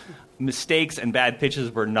 and mistakes and bad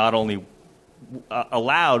pitches were not only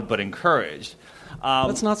allowed but encouraged.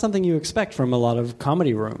 That's not something you expect from a lot of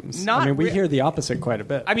comedy rooms. We hear the opposite quite a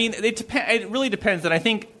bit. It really depends, and I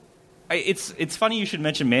think it's funny you should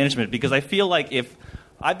mention management because I feel like if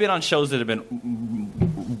I've been on shows that have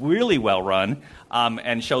been really well run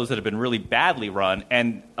and shows that have been really badly run,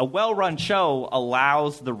 and a well-run show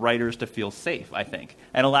allows the writers to feel safe, I think,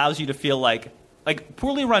 and allows you to feel like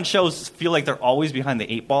poorly run shows feel like they're always behind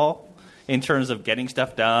the 8 ball in terms of getting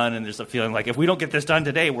stuff done, and there's a feeling like if we don't get this done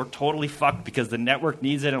today, we're totally fucked because the network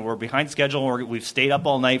needs it and we're behind schedule and we've stayed up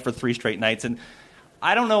all night for 3 straight nights. And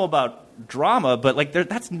I don't know about drama, but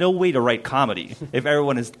that's no way to write comedy if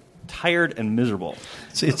everyone is tired and miserable.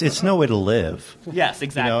 It's no way to live. Yes,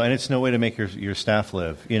 exactly. And it's no way to make your staff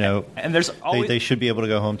live. And there's always, they should be able to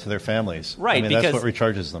go home to their families. Right, that's what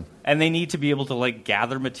recharges them. And they need to be able to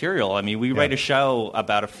gather material. We write a show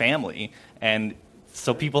about a family, and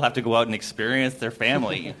so people have to go out and experience their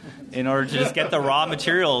family in order to just get the raw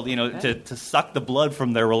material, to suck the blood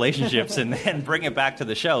from their relationships and bring it back to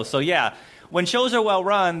the show. So yeah, when shows are well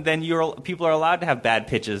run, then people are allowed to have bad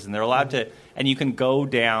pitches, and they're allowed to. And you can go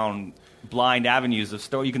down blind avenues of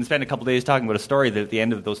story. You can spend a couple days talking about a story that at the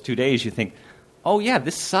end of those 2 days you think, oh, yeah,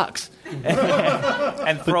 this sucks,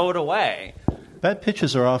 and throw it away. Bad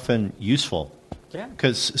pitches are often useful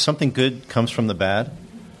because something good comes from the bad.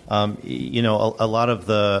 A lot of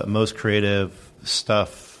the most creative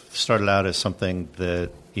stuff started out as something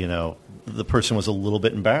that, the person was a little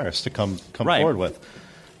bit embarrassed to come forward with.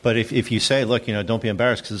 But if you say, look, don't be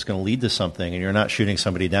embarrassed because it's going to lead to something, and you're not shooting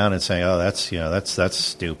somebody down and saying, oh, that's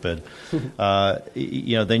stupid,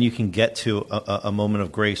 then you can get to a moment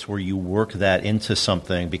of grace where you work that into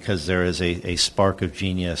something because there is a spark of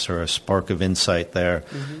genius or a spark of insight there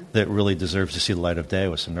that really deserves to see the light of day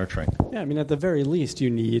with some nurturing. Yeah, at the very least, you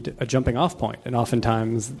need a jumping off point, and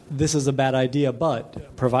oftentimes this is a bad idea,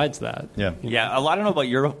 but provides that. Yeah, I don't know about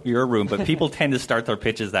your room, but people tend to start their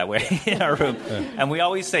pitches that way in our room, and we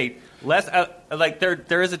always say less.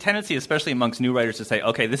 There is a tendency, especially amongst new writers, to say,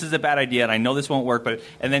 "Okay, this is a bad idea, and I know this won't work."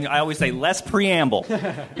 And then I always say, less preamble.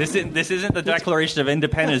 This isn't the Declaration of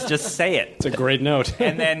Independence. Just say it. It's a great note.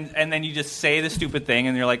 and then you just say the stupid thing,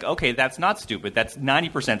 and you're like, "Okay, that's not stupid. That's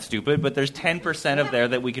 90% stupid, but there's 10% of there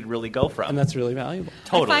that we could really go from." And that's really valuable.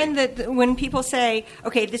 Totally. I find that when people say,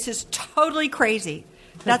 "Okay, this is totally crazy,"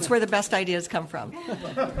 that's where the best ideas come from.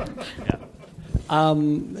 Yeah.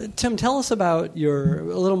 Tim, tell us about a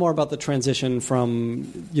little more about the transition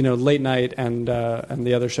from late night and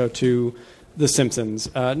the other show to The Simpsons.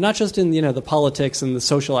 Not just in the politics and the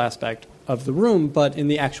social aspect of the room, but in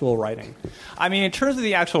the actual writing. In terms of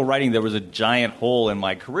the actual writing, there was a giant hole in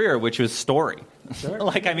my career, which was story. Sure.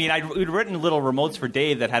 I'd written little remotes for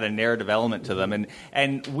Dave that had a narrative element to them,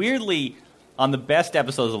 and weirdly, on the best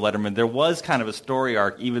episodes of Letterman, there was kind of a story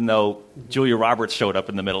arc, even though Julia Roberts showed up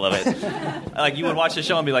in the middle of it. You would watch the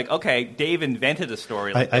show and be like, okay, Dave invented a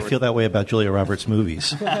story. I feel that way about Julia Roberts'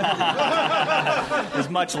 movies. There's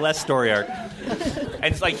much less story arc.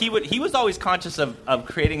 And it's like he was always conscious of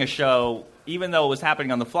creating a show, even though it was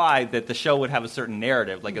happening on the fly, that the show would have a certain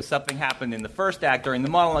narrative. Like if something happened in the first act during the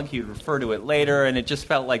monologue, he would refer to it later, and it just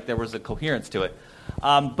felt like there was a coherence to it.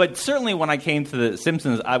 But certainly when I came to The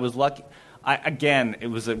Simpsons, I was lucky. it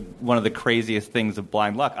was one of the craziest things of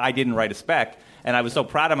blind luck. I didn't write a spec, and I was so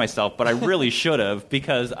proud of myself, but I really should have,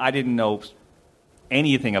 because I didn't know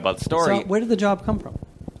anything about story. So where did the job come from?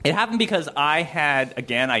 It happened because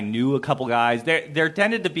I knew a couple guys. There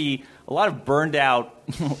tended to be a lot of burned out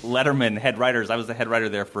Letterman head writers. I was the head writer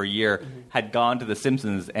there for a year, had gone to The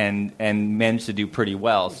Simpsons and managed to do pretty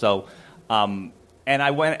well. So, and I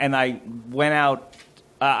went out.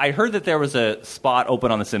 I heard that there was a spot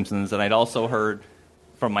open on The Simpsons, and I'd also heard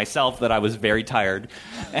from myself that I was very tired.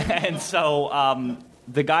 And so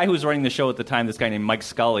the guy who was running the show at the time, this guy named Mike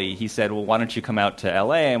Scully, he said, well, why don't you come out to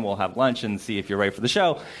L.A. and we'll have lunch and see if you're right for the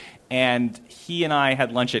show. And he and I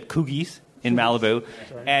had lunch at Coogie's in Malibu.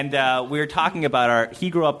 Right. And we were talking about he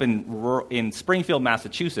grew up in Springfield,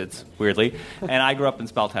 Massachusetts, weirdly, and I grew up in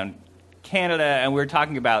Spelltown, Canada, and we were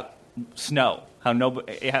talking about snow,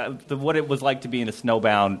 what it was like to be in a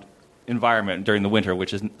snowbound environment during the winter,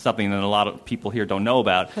 which is something that a lot of people here don't know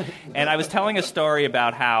about. And I was telling a story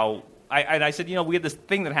about how I said, we had this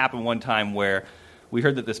thing that happened one time where we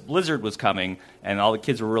heard that this blizzard was coming, and all the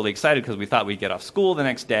kids were really excited because we thought we'd get off school the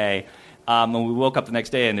next day. And we woke up the next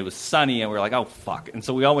day, and it was sunny, and we were like, oh, fuck. And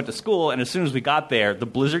so we all went to school, and as soon as we got there, the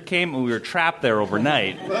blizzard came, and we were trapped there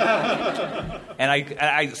overnight. And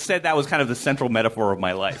I said that was kind of the central metaphor of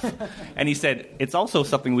my life. And he said, it's also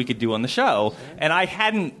something we could do on the show. And I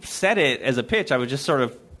hadn't said it as a pitch. I was just sort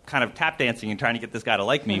of kind of tap dancing and trying to get this guy to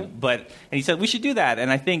like me. And he said, we should do that. And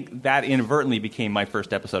I think that inadvertently became my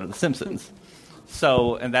first episode of The Simpsons.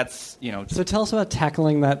 So, and that's, So tell us about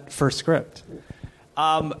tackling that first script.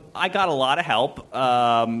 I got a lot of help.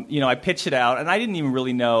 I pitched it out, and I didn't even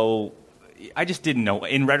really know. I just didn't know.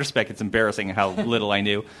 In retrospect, it's embarrassing how little I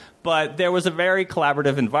knew. But there was a very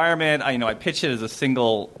collaborative environment. I pitched it as a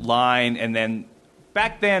single line, and then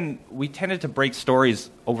back then we tended to break stories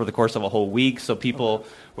over the course of a whole week. So people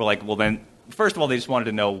were like, well, then, first of all, they just wanted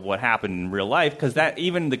to know what happened in real life, because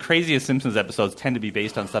even the craziest Simpsons episodes tend to be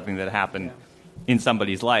based on something that happened in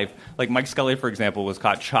somebody's life. Like Mike Scully, for example, was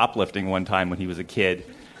caught shoplifting one time when he was a kid,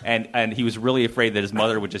 and he was really afraid that his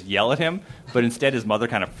mother would just yell at him, but instead his mother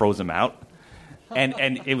kind of froze him out.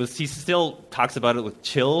 And he still talks about it with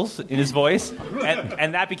chills in his voice,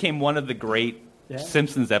 and that became one of the great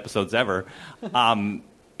Simpsons episodes ever. And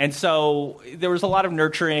so there was a lot of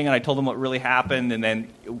nurturing, and I told him what really happened, and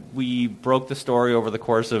then we broke the story over the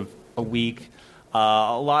course of a week.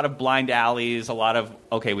 A lot of blind alleys, a lot of,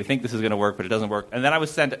 okay, we think this is going to work, but it doesn't work. And then I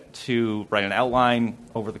was sent to write an outline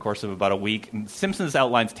over the course of about a week. And Simpsons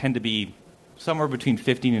outlines tend to be somewhere between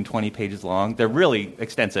 15 and 20 pages long. They're really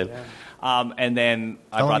extensive. Yeah. And then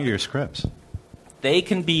How long are your scripts? They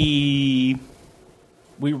can be,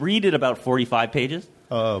 we read at about 45 pages.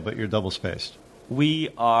 Oh, but you're double-spaced.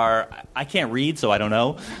 I can't read, so I don't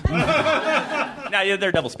know. No, yeah,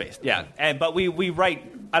 they're double-spaced, yeah. But we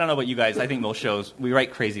write, I don't know about you guys, I think most shows, we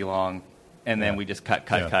write crazy long, and then we just cut.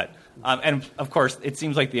 And, of course, it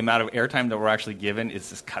seems like the amount of airtime that we're actually given is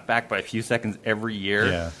just cut back by a few seconds every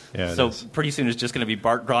year. Yeah. So pretty soon it's just going to be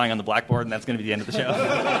Bart drawing on the blackboard, and that's going to be the end of the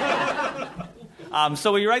show.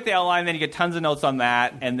 So we write the outline, then you get tons of notes on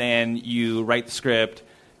that, and then you write the script,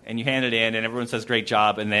 and you hand it in, and everyone says, great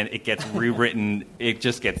job, and then it gets rewritten. It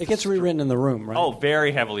gets rewritten in the room, right? Oh,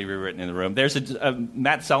 very heavily rewritten in the room. There's a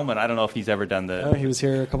Matt Selman, I don't know if he's ever done the... Oh, he was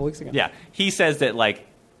here a couple weeks ago. Yeah. He says that,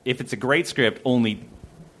 if it's a great script, only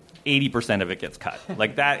 80% of it gets cut.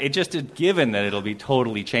 Like that, it just is given that it'll be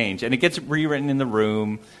totally changed. And it gets rewritten in the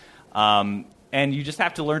room, and you just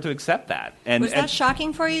have to learn to accept that. Was that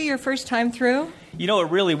shocking for you, your first time through? It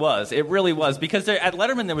really was. It really was. Because at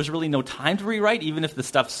Letterman, there was really no time to rewrite, even if the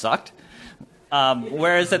stuff sucked.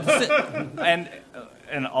 Whereas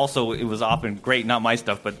and also it was often great, not my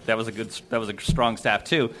stuff, but that was a strong staff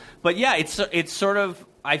too. But yeah, it's sort of,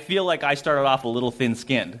 I feel like I started off a little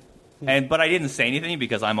thin-skinned. But I didn't say anything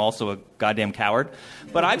because I'm also a goddamn coward.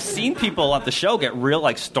 But I've seen people at the show get real,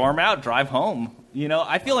 storm out, drive home.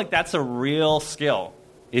 I feel like that's a real skill,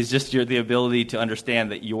 is just the ability to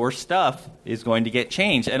understand that your stuff is going to get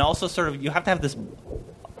changed. And also sort of, you have to have this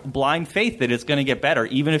blind faith that it's going to get better,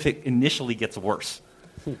 even if it initially gets worse.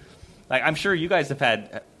 I'm sure you've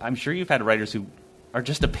had writers who are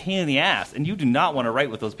just a pain in the ass, and you do not want to write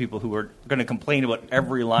with those people who are going to complain about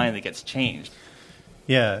every line that gets changed.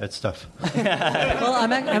 Yeah, it's tough. Well,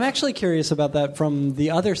 I'm actually curious about that from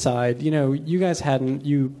the other side. You guys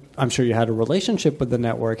I'm sure you had a relationship with the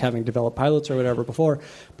network, having developed pilots or whatever before.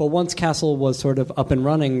 But once Castle was sort of up and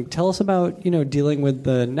running, tell us about, dealing with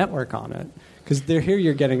the network on it. Because they're here,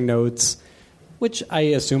 you're getting notes. which I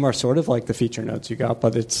assume are sort of like the feature notes you got,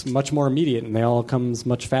 but it's much more immediate, and they all comes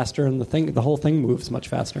much faster, and the whole thing moves much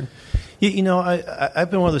faster. I've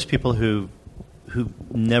been one of those people who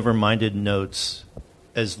never minded notes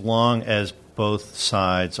as long as both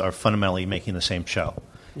sides are fundamentally making the same show.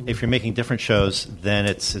 Mm-hmm. If you're making different shows, then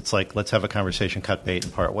it's like, let's have a conversation, cut bait,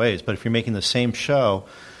 and part ways. But if you're making the same show,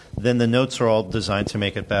 then the notes are all designed to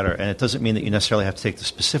make it better. And it doesn't mean that you necessarily have to take the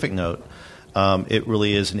specific note. It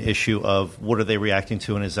really is an issue of what are they reacting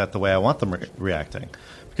to, and is that the way I want them reacting?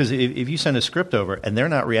 Because if you send a script over and they're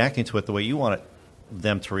not reacting to it the way you want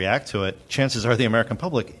them to react to it, chances are the American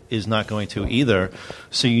public is not going to either.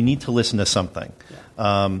 So you need to listen to something.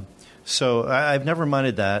 Yeah. So I've never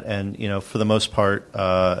minded that, and for the most part,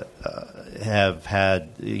 have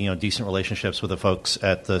had decent relationships with the folks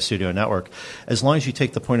at the studio network. As long as you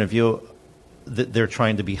take the point of view that they're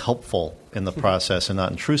trying to be helpful in the process and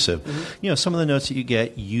not intrusive. Mm-hmm. Some of the notes that you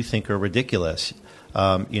get you think are ridiculous.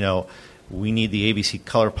 We need the ABC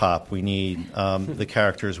color pop. We need the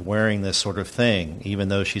characters wearing this sort of thing. Even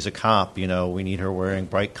though she's a cop, we need her wearing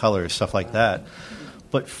bright colors, stuff like that.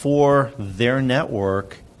 But for their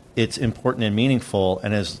network, it's important and meaningful,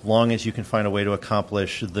 and as long as you can find a way to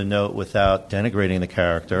accomplish the note without denigrating the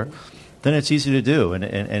character, then it's easy to do. And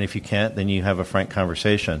if you can't, then you have a frank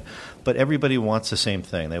conversation. But everybody wants the same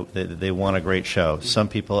thing. They want a great show. Some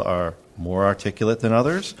people are more articulate than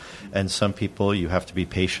others, and some people you have to be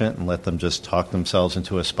patient and let them just talk themselves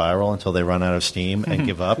into a spiral until they run out of steam and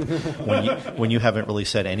give up when you haven't really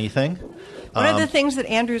said anything. One of the things that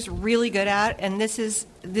Andrew's really good at, and this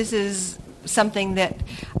is something that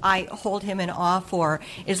I hold him in awe for,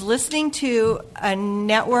 is listening to a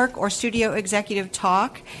network or studio executive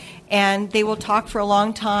talk, and they will talk for a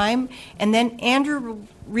long time, and then Andrew will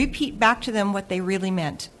repeat back to them what they really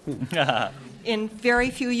meant in very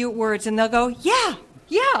few words, and they'll go, yeah,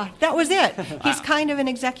 that was it. He's kind of an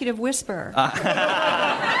executive whisperer.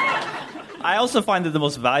 I also find that the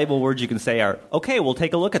most valuable words you can say are, okay, we'll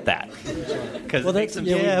take a look at that.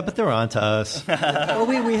 But they're on to us. Well,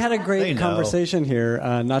 we had a great conversation here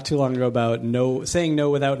not too long ago about saying no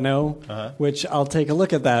without no, which I'll take a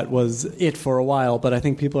look at that was it for a while, but I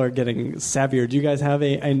think people are getting savvier. Do you guys have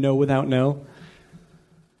a no without no?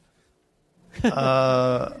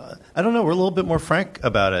 I don't know. We're a little bit more frank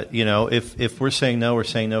about it. If we're saying no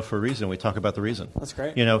for a reason. We talk about the reason. That's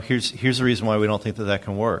great. Here's the reason why we don't think that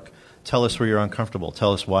can work. Tell us where you're uncomfortable.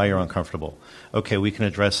 Tell us why you're uncomfortable. Okay, we can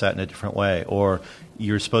address that in a different way. Or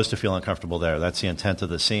you're supposed to feel uncomfortable there. That's the intent of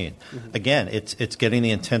the scene. Mm-hmm. Again, it's getting the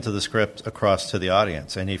intent of the script across to the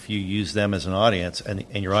audience. And if you use them as an audience and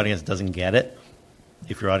your audience doesn't get it,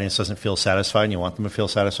 if your audience doesn't feel satisfied and you want them to feel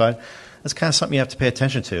satisfied, that's kind of something you have to pay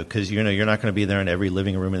attention to, because you're not going to be there in every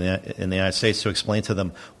living room in the United States to explain to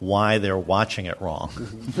them why they're watching it wrong.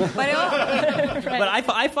 But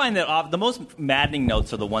I find that the most maddening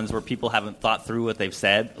notes are the ones where people haven't thought through what they've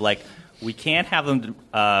said. Like, we can't have them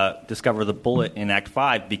discover the bullet in Act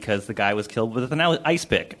 5 because the guy was killed with an ice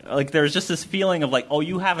pick. Like, there's just this feeling of like, oh,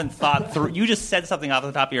 you haven't thought through. You just said something off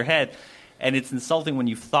the top of your head, and it's insulting when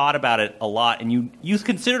you've thought about it a lot and you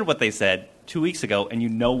considered what they said 2 weeks ago, and you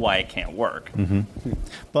know why it can't work. Mm-hmm.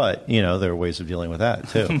 But, there are ways of dealing with that,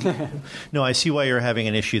 too. No, I see why you're having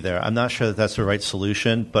an issue there. I'm not sure that that's the right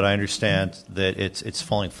solution, but I understand that it's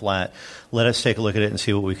falling flat. Let us take a look at it and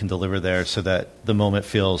see what we can deliver there so that the moment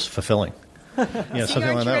feels fulfilling. Something aren't like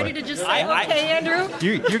you that ready to just say, okay, Andrew?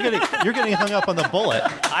 You're getting hung up on the bullet.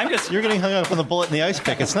 You're getting hung up on the bullet and the ice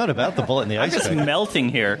pick. It's not about the bullet and the ice pick. I'm just melting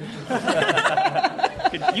here.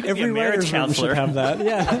 You could be a marriage counselor. Should have that.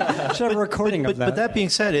 Yeah, should have a recording of that. But that being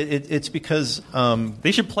said, it's because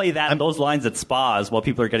they should play those lines at spas while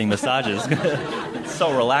people are getting massages. It's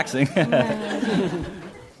so relaxing.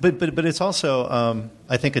 But it's also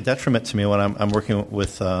I think a detriment to me when I'm working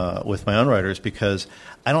with my own writers, because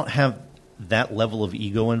I don't have that level of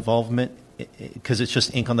ego involvement, because it's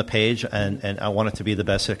just ink on the page, and I want it to be the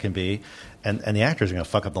best it can be, and the actors are going to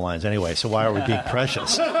fuck up the lines anyway. So why are we being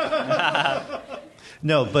precious?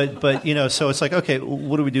 No, but so it's like, okay,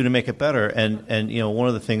 what do we do to make it better? And one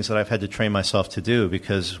of the things that I've had to train myself to do,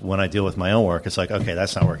 because when I deal with my own work, it's like, okay,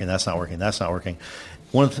 that's not working.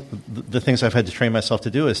 One of the things I've had to train myself to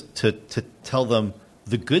do is to tell them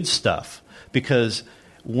the good stuff, because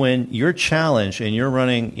when you're challenged and you're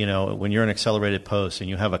running, when you're in accelerated post and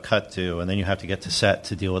you have a cut to, and then you have to get to set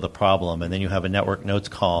to deal with a problem, and then you have a network notes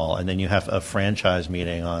call, and then you have a franchise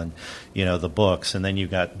meeting on, the books, and then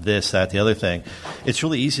you've got this, that, the other thing. It's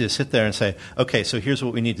really easy to sit there and say, okay, so here's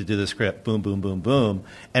what we need to do the script, boom, boom, boom, boom,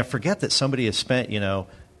 and forget that somebody has spent,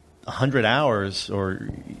 100 hours or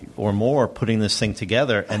more putting this thing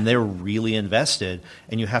together, and they're really invested,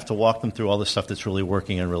 and you have to walk them through all the stuff that's really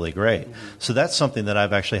working and really great. So that's something that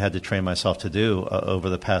I've actually had to train myself to do over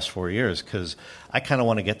the past 4 years, because I kind of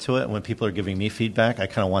want to get to it. When people are giving me feedback, I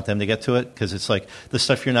kind of want them to get to it, because it's like the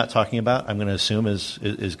stuff you're not talking about, I'm going to assume is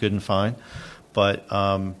good and fine.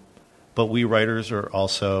 But we writers are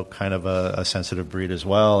also kind of a sensitive breed as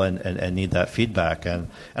well, and need that feedback. And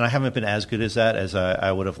I haven't been as good as that as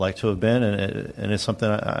I would have liked to have been, and it's something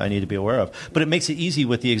I need to be aware of. But it makes it easy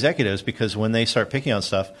with the executives, because when they start picking on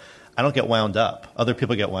stuff, I don't get wound up. Other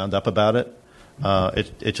people get wound up about it.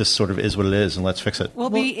 It just sort of is what it is, and let's fix it. We'll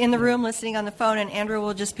be in the room listening on the phone, and Andrew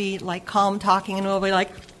will just be like calm talking, and we'll be like...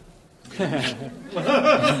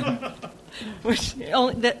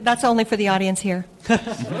 That's only for the audience here. Tell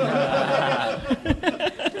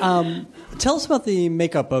us about the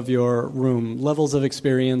makeup of your room, levels of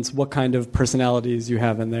experience, what kind of personalities you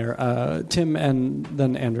have in there. Tim, and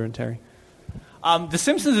then Andrew and Terry. The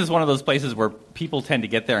Simpsons is one of those places where people tend to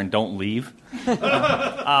get there and don't leave,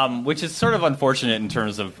 which is sort of unfortunate in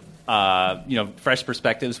terms of fresh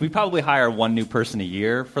perspectives. We probably hire one new person a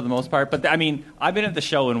year for the most part. But, I mean, I've been at the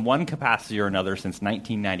show in one capacity or another since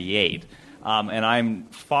 1998. And I'm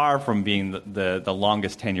far from being the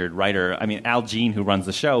longest tenured writer. I mean, Al Jean, who runs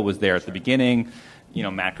the show, was there at the beginning.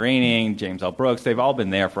 Matt Groening, James L. Brooks, they've all been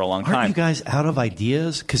there for a long time. Aren't you guys out of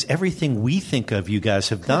ideas? Because everything we think of, you guys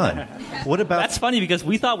have done. What about... That's funny, because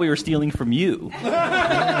we thought we were stealing from you.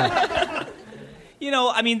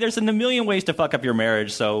 I mean, there's a million ways to fuck up your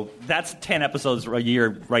marriage, so that's 10 episodes a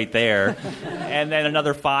year right there. And then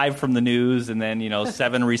another 5 from the news, and then,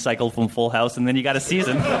 7 recycled from Full House, and then you got a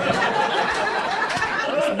season.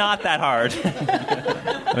 It's not that hard.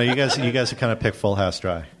 No, you guys have kind of picked Full House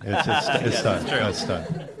dry. It's done. It's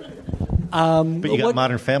done. But you got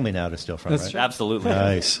Modern Family now to steal from, right? True. Absolutely.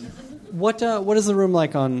 Nice. What is the room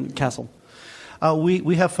like on Castle?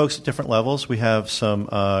 We have folks at different levels. We have some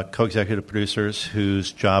co-executive producers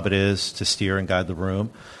whose job it is to steer and guide the room.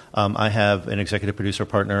 I have an executive producer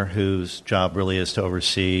partner whose job really is to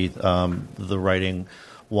oversee the writing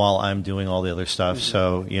while I'm doing all the other stuff.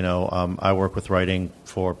 Mm-hmm. So, I work with writing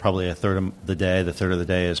for probably a third of the day. The third of the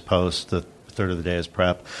day is post. The third of the day is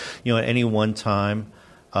prep. At any one time,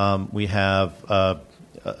 we have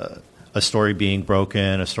a story being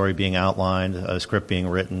broken, a story being outlined, a script being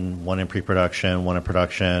written, one in pre-production, one in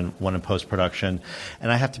production, one in post-production.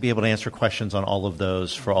 And I have to be able to answer questions on all of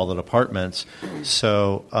those for all the departments.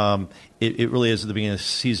 So it really is at the beginning of the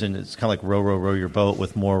season, it's kind of like row your boat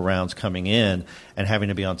with more rounds coming in and having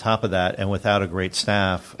to be on top of that. And without a great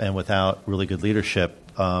staff and without really good leadership,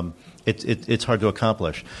 it's hard to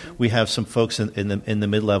accomplish. We have some folks in the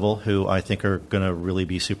mid-level who I think are going to really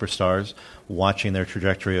be superstars, watching their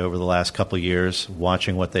trajectory over the last couple of years,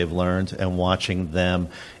 watching what they've learned, and watching them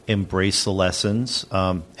embrace the lessons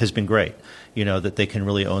has been great. That they can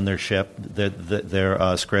really own their ship,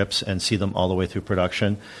 their scripts, and see them all the way through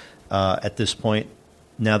production. At this point,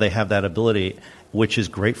 now they have that ability, which is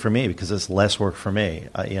great for me because it's less work for me.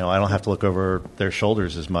 I don't have to look over their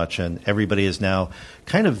shoulders as much, and everybody is now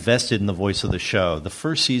kind of vested in the voice of the show. The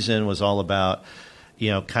first season was all about,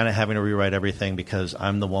 kind of having to rewrite everything because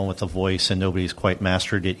I'm the one with the voice and nobody's quite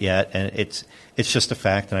mastered it yet, and it's just a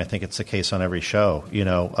fact, and I think it's the case on every show.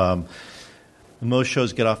 Most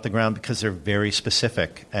shows get off the ground because they're very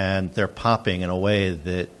specific and they're popping in a way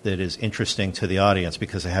that is interesting to the audience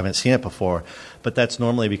because they haven't seen it before. But that's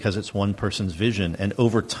normally because it's one person's vision. And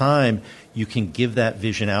over time, you can give that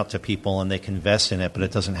vision out to people and they can invest in it, but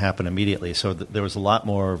it doesn't happen immediately. So there was a lot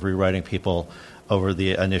more of rewriting people over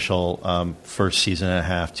the initial first season and a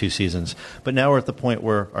half, 2 seasons. But now we're at the point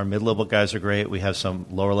where our mid-level guys are great. We have some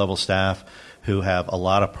lower-level staff who have a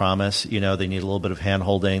lot of promise. They need a little bit of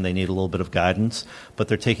hand-holding. They need a little bit of guidance, but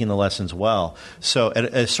they're taking the lessons well. So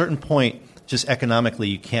at a certain point, just economically,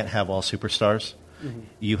 you can't have all superstars. Mm-hmm.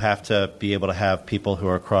 You have to be able to have people who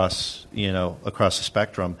are across the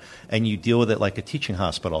spectrum, and you deal with it like a teaching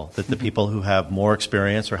hospital, that the people who have more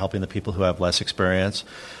experience are helping the people who have less experience.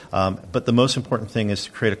 But the most important thing is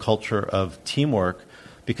to create a culture of teamwork,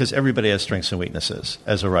 because everybody has strengths and weaknesses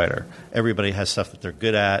as a writer. Everybody has stuff that they're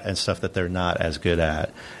good at and stuff that they're not as good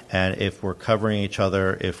at. And if we're covering each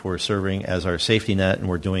other, if we're serving as our safety net and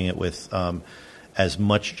we're doing it with as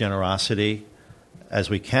much generosity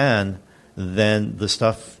as we can, then the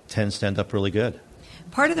stuff tends to end up really good.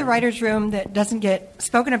 Part of the writer's room that doesn't get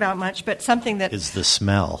spoken about much, but something that... is the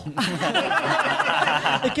smell.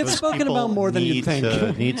 It gets spoken about more than you'd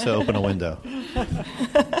think. Need to open a window.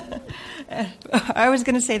 I was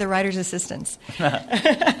going to say the writer's assistants.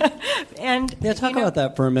 And talk about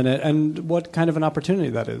that for a minute and what kind of an opportunity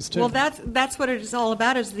that is, too. Well, that's what it is all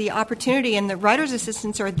about, is the opportunity. And the writer's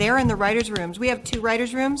assistants are there in the writer's rooms. We have 2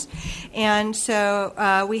 writer's rooms, and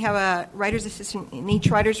so we have a writer's assistant in each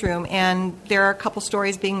writer's room, and there are a couple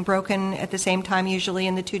stories being broken at the same time, usually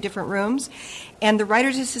in the 2 different rooms. And the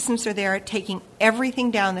writer's assistants are there taking everything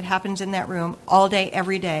down that happens in that room all day,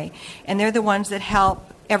 every day. And they're the ones that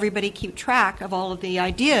help everybody keep track of all of the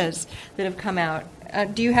ideas that have come out.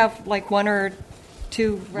 Do you have like 1 or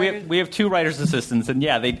 2 writers? We have 2 writers' assistants, and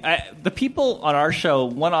the people on our show,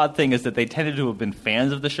 one odd thing is that they tended to have been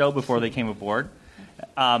fans of the show before they came aboard.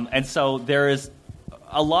 And so there is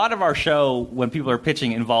a lot of our show, when people are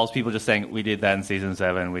pitching, involves people just saying, we did that in season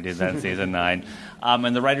 7, we did that in season 9.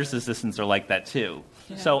 And the writers' assistants are like that too.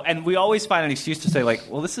 Yeah. So, and we always find an excuse to say, like,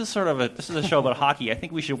 well, this is a show about hockey. I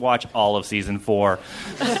think we should watch all of season 4.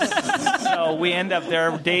 So we end up, there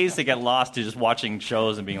are days that get lost to just watching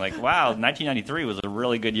shows and being like, wow, 1993 was a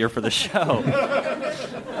really good year for the show.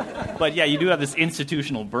 But yeah, you do have this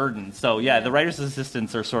institutional burden. So yeah, the writers'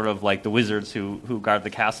 assistants are sort of like the wizards who guard the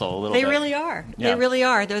castle a little bit. They really are. Yeah. They really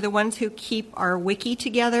are. They're the ones who keep our wiki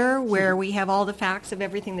together, where we have all the facts of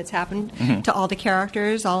everything that's happened to all the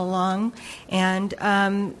characters all along. And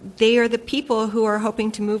they are the people who are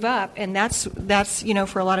hoping to move up. And that's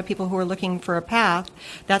for a lot of people who are looking for a path,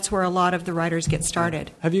 that's where a lot of the writers get started.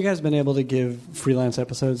 Have you guys been able to give freelance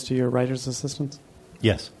episodes to your writers' assistants?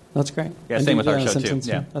 Yes. That's great. Yeah, and same with our show, Simpsons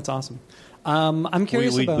too. Yeah. That's awesome. I'm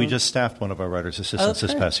curious about... We just staffed one of our writers' assistants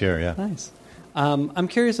this past year, yeah. Nice. I'm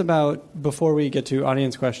curious about, before we get to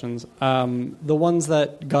audience questions, the ones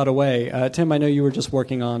that got away. Tim, I know you were just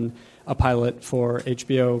working on a pilot for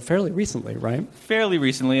HBO fairly recently, right? Fairly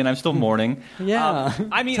recently, and I'm still mourning. Yeah.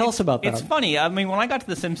 Tell us about that. It's funny. I mean, when I got to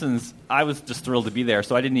The Simpsons, I was just thrilled to be there,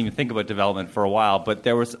 so I didn't even think about development for a while. But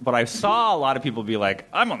I saw a lot of people be like,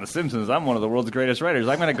 I'm on The Simpsons. I'm one of the world's greatest writers.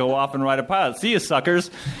 I'm going to go off and write a pilot. See you, suckers.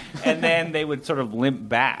 And then they would sort of limp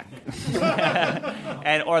back.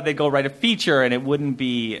 Or they'd go write a feature, and it wouldn't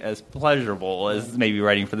be as pleasurable as maybe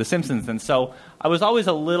writing for The Simpsons. And so I was always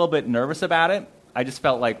a little bit nervous about it. I just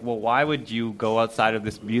felt like, well, why would you go outside of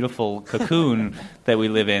this beautiful cocoon that we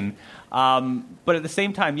live in? But at the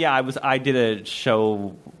same time, yeah, I did a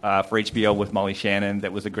show for HBO with Molly Shannon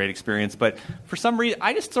that was a great experience. But for some reason,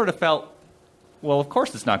 I just sort of felt, well, of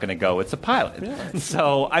course it's not going to go. It's a pilot. Yeah.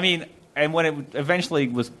 So, I mean, and when it eventually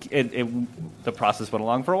was, the process went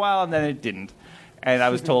along for a while, and then it didn't. And I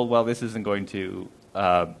was told, well, this isn't going to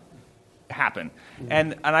happen.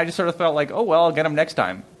 And I just sort of felt like, oh, well, I'll get them next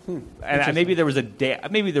time. And maybe there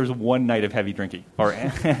was one night of heavy drinking or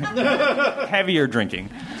heavier drinking,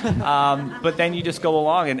 but then you just go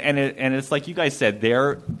along and it's like you guys said.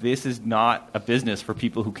 This is not a business for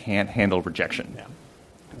people who can't handle rejection.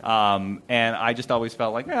 Yeah. And I just always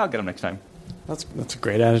felt like, I'll get them next time. That's a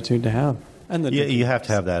great attitude to have. And you have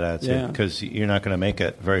to have that attitude because you're not going to make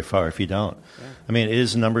it very far if you don't. Yeah. I mean, it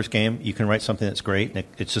is a numbers game. You can write something that's great, and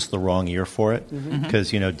it's just the wrong year for it.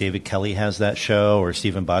 Because David Kelly has that show, or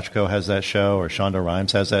Stephen Bochco has that show, or Shonda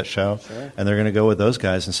Rhimes has that show, and they're going to go with those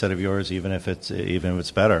guys instead of yours, even if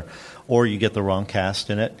it's better. Or you get the wrong cast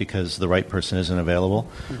in it because the right person isn't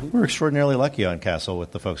available. We're extraordinarily lucky on Castle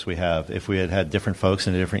with the folks we have. If we had different folks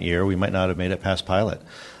in a different year, we might not have made it past pilot.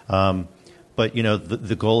 But,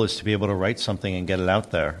 the goal is to be able to write something and get it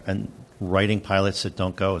out there. And writing pilots that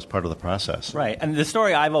don't go is part of the process. Right. And the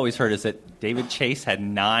story I've always heard is that David Chase had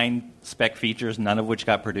 9 spec features, none of which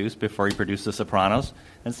got produced before he produced The Sopranos.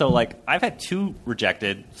 And so, I've had 2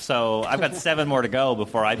 rejected, so I've got 7 more to go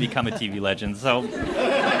before I become a TV legend. So...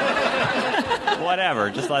 whatever.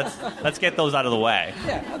 Just let's get those out of the way.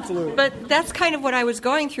 Yeah, absolutely. But that's kind of what I was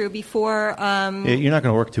going through before. You're not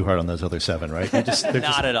going to work too hard on those other 7, right? They're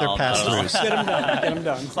pass-throughs. Get them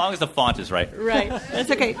done. As long as the font is right. Right. That's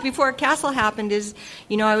okay. Before Castle happened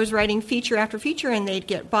I was writing feature after feature, and they'd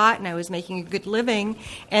get bought, and I was making a good living,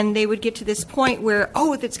 and they would get to this point where,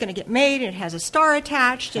 it's going to get made, and it has a star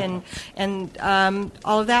attached, and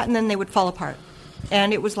all of that, and then they would fall apart.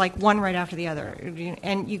 And it was like one right after the other.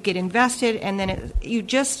 And you get invested, and then you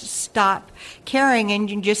just stop caring, and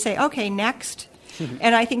you just say, okay, next.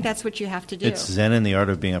 And I think that's what you have to do. It's zen in the art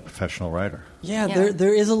of being a professional writer. Yeah.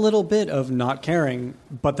 There is a little bit of not caring.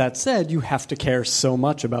 But that said, you have to care so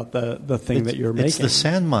much about the thing that you're making. It's the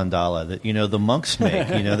sand mandala that, the monks make.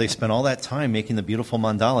 They spend all that time making the beautiful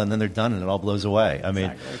mandala, and then they're done, and it all blows away. I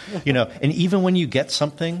mean, and even when you get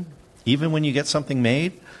something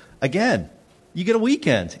made, again, you get a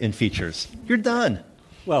weekend in features. You're done.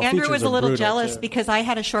 Well, Andrew features was a are little brutal, jealous too. because I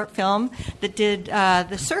had a short film that did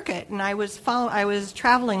the circuit, and I was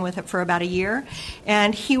traveling with it for about a year,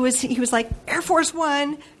 and he was like, Air Force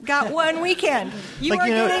One got one weekend. You are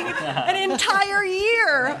getting an entire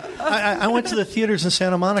year. I went to the theaters in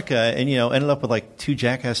Santa Monica and, ended up with like two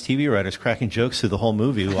jackass TV writers cracking jokes through the whole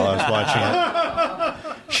movie while I was watching it.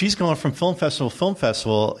 She's going from film festival to film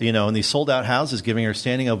festival, in these sold-out houses, giving her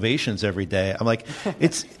standing ovations every day. I'm like,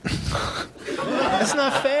 that's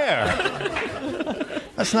not fair.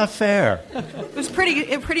 That's not fair. It was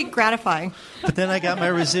pretty gratifying. But then I got my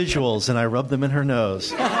residuals, and I rubbed them in her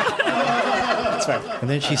nose. That's right. And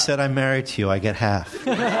then she said, I'm married to you. I get half.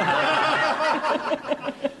 Do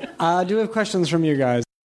we have questions from you guys?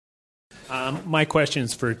 My question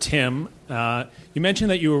is for Tim. You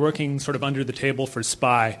mentioned that you were working sort of under the table for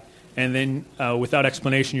Spy, and then without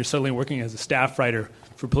explanation, you're suddenly working as a staff writer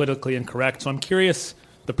for Politically Incorrect. So I'm curious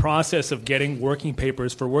the process of getting working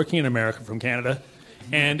papers for Working in America from Canada,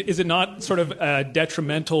 and is it not sort of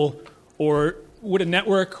detrimental, or would a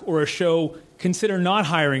network or a show consider not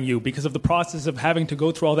hiring you because of the process of having to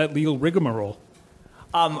go through all that legal rigmarole?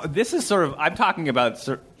 This is sort of, I'm talking about,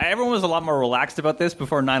 everyone was a lot more relaxed about this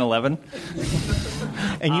before 9/11.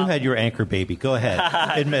 And you had your anchor baby. Go ahead.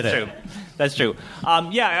 Admit it. That's true.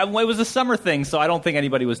 It was a summer thing, so I don't think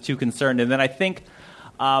anybody was too concerned. And then I think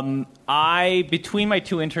between my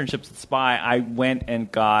two internships at Spy, I went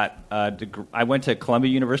and got a degree. I went to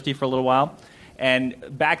Columbia University for a little while.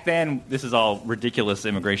 And back then, this is all ridiculous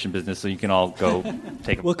immigration business, so you can all go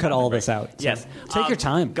take a We'll cut all this out. Yes. Take your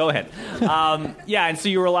time. Go ahead. And so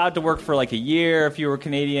you were allowed to work for like a year if you were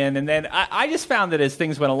Canadian. And then I just found that as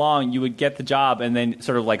things went along, you would get the job and then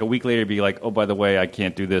sort of like a week later be like, oh, by the way, I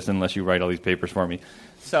can't do this unless you write all these papers for me.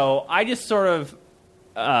 So I just sort of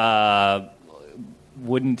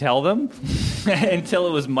wouldn't tell them until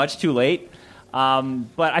it was much too late.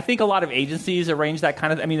 But I think a lot of agencies arrange that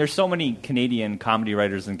kind of. I mean, there's so many Canadian comedy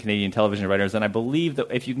writers and Canadian television writers, and I believe that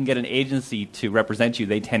if you can get an agency to represent you,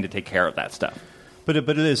 they tend to take care of that stuff. But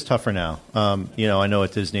it is tougher now. I know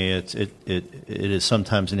at Disney it is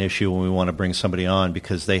sometimes an issue when we want to bring somebody on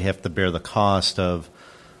because they have to bear the cost of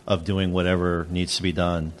doing whatever needs to be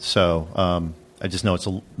done. So I just know it's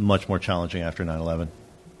much more challenging after 9/11.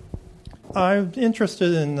 I'm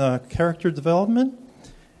interested in character development.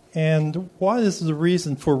 And what is the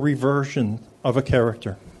reason for reversion of a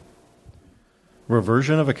character?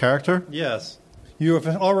 Reversion of a character? Yes. You have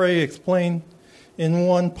already explained in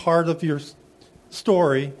one part of your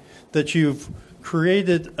story that you've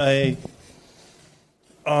created a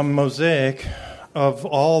mosaic of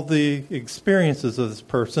all the experiences of this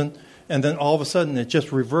person, and then all of a sudden it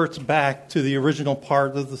just reverts back to the original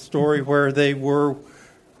part of the story where they were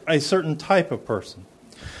a certain type of person.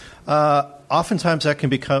 Oftentimes that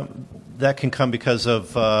can come because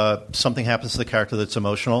of something happens to the character that's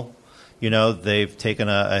emotional. They've taken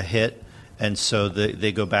a hit, and so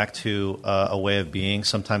they go back to a way of being.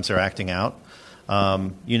 Sometimes they're acting out,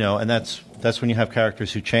 and that's when you have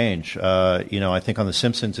characters who change. I think on The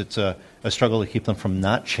Simpsons, it's a struggle to keep them from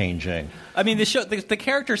not changing. I mean, the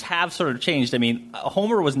characters have sort of changed. I mean,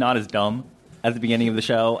 Homer was not as dumb at the beginning of the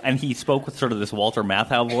show, and he spoke with sort of this Walter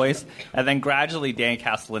Matthau voice, and then gradually Dan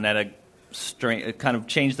Castellaneta kind of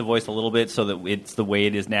changed the voice a little bit so that it's the way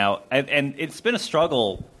it is now. And it's been a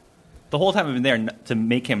struggle the whole time I've been there to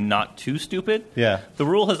make him not too stupid. Yeah. The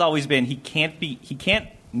rule has always been he can't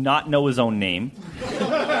not know his own name.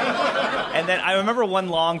 And then I remember one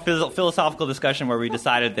long philosophical discussion where we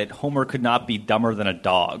decided that Homer could not be dumber than a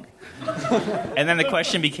dog. And then the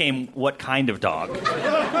question became, what kind of dog?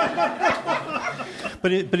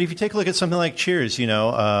 But if you take a look at something like Cheers,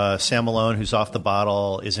 Sam Malone, who's off the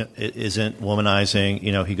bottle, isn't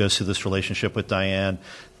womanizing. He goes through this relationship with Diane.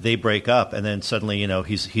 They break up, and then suddenly,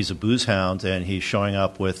 he's a booze hound, and he's showing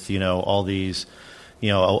up with all these,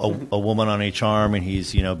 a woman on each arm, and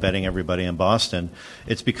he's betting everybody in Boston.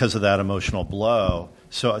 It's because of that emotional blow.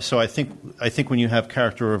 So I think when you have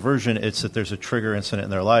character reversion, it's that there's a trigger incident in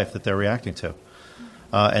their life that they're reacting to,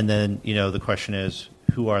 and then the question is,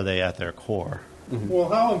 who are they at their core? Mm-hmm. Well,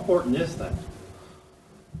 how important is that?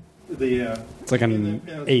 It's like an in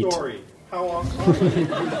a 8. story. How often do you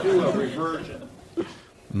do a reversion?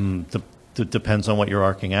 Depends on what you're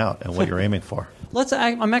arcing out and what you're aiming for.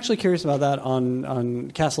 I'm actually curious about that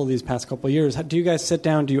on Castle these past couple of years. Do you guys sit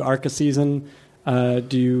down? Do you arc a season?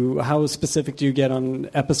 How specific do you get on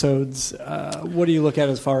episodes? What do you look at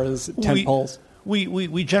as far as tent poles?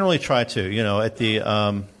 We generally try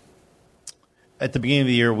to. At the beginning of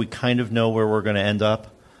the year, we kind of know where we're going to end up.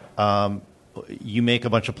 You make a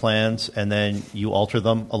bunch of plans, and then you alter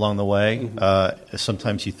them along the way. Mm-hmm.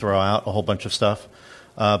 Sometimes you throw out a whole bunch of stuff.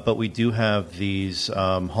 But we do have these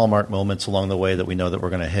hallmark moments along the way that we know that we're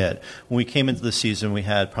going to hit. When we came into the season, we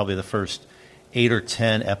had probably the first 8 or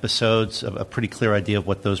 10 episodes of a pretty clear idea of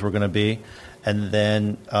what those were going to be. And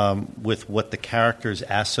then with what the characters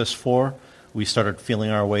asked us for, we started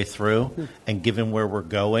feeling our way through. And given where we're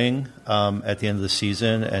going at the end of the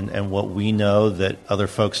season and what we know that other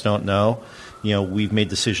folks don't know, we've made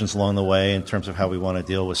decisions along the way in terms of how we want to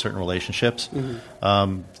deal with certain relationships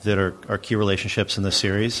that are key relationships in the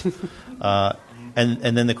series.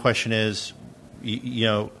 And then the question is,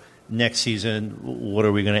 next season, what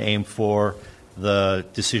are we going to aim for? The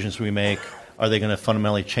decisions we make, are they going to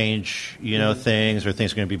fundamentally change, things, or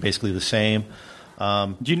things are going to be basically the same?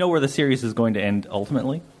 Do you know where the series is going to end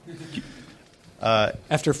ultimately?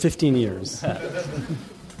 After 15 years.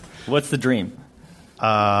 What's the dream?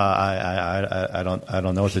 I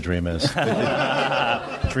don't know what the dream is.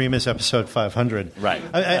 Dream is episode 500. Right.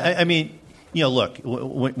 I mean, look,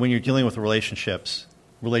 when you're dealing with relationships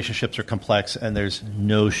are complex, and there's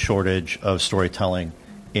no shortage of storytelling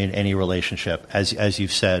in any relationship. As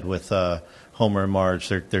you've said with Homer and Marge,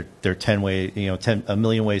 there are 10 ways, a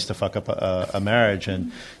million ways to fuck up a marriage,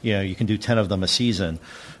 and you can do 10 of them a season.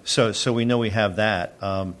 So we know we have that.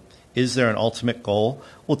 Is there an ultimate goal?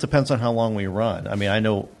 Well, it depends on how long we run. I mean, I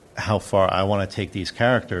know how far I want to take these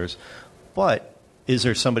characters, but is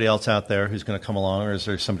there somebody else out there who's going to come along, or is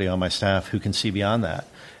there somebody on my staff who can see beyond that?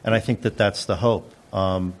 And I think that that's the hope,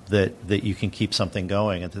 that you can keep something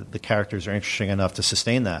going, and the characters are interesting enough to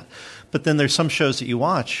sustain that. But then there's some shows that you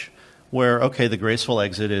watch where, okay, the graceful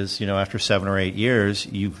exit is, after 7 or 8 years,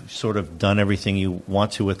 you've sort of done everything you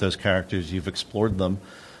want to with those characters. You've explored them.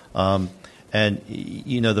 And,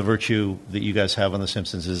 the virtue that you guys have on The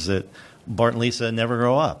Simpsons is that Bart and Lisa never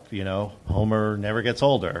grow up. Homer never gets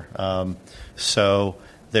older. So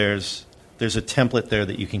there's a template there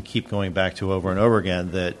that you can keep going back to over and over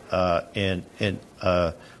again that in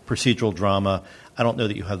procedural drama, I don't know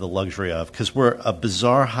that you have the luxury of, because we're a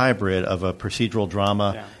bizarre hybrid of a procedural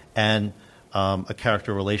drama and a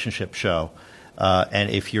character relationship show. And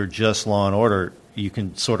if you're just Law and Order, you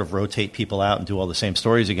can sort of rotate people out and do all the same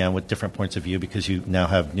stories again with different points of view, because you now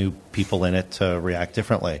have new people in it to react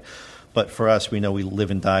differently. But for us, we know we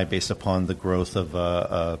live and die based upon the growth of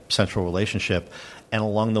a central relationship. And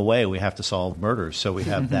along the way, we have to solve murders. So we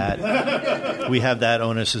have that we have that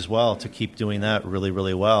onus as well, to keep doing that really,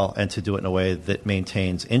 really well, and to do it in a way that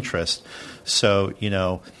maintains interest. So,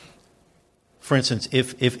 for instance,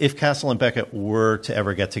 if Castle and Beckett were to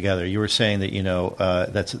ever get together, you were saying that,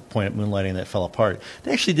 that's the point at Moonlighting that fell apart.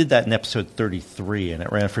 They actually did that in episode 33, and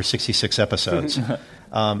it ran for 66 episodes.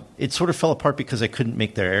 It sort of fell apart because they couldn't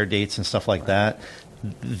make their air dates and stuff like that.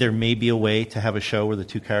 There may be a way to have a show where the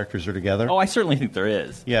two characters are together. Oh, I certainly think there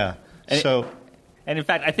is. Yeah. And in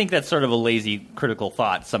fact, I think that's sort of a lazy critical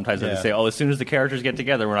thought sometimes, when they say, as soon as the characters get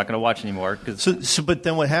together, we're not going to watch anymore. But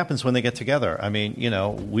then what happens when they get together? I mean,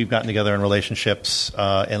 we've gotten together in relationships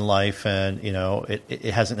in life, and, it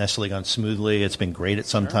hasn't necessarily gone smoothly. It's been great at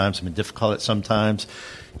some times. It's been difficult at some times.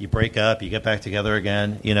 You break up, you get back together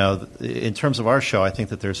again. In terms of our show, I think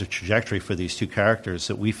that there's a trajectory for these two characters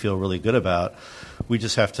that we feel really good about. We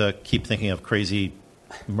just have to keep thinking of crazy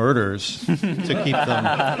murders to keep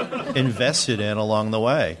them invested in along the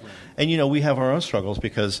way. And, we have our own struggles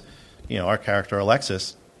because, our character,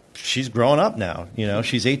 Alexis, she's growing up now.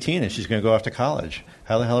 She's 18 and she's going to go off to college.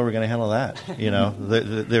 How the hell are we going to handle that?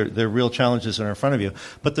 There are real challenges that are in front of you.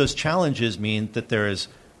 But those challenges mean that there is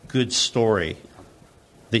good story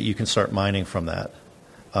that you can start mining from that.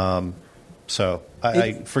 So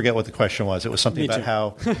I forget what the question was. It was something about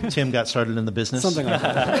how Tim got started in the business. Something like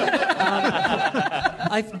that.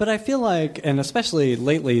 But I feel like, and especially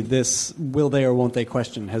lately, this will they or won't they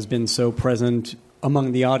question has been so present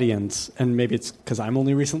among the audience, and maybe it's because I'm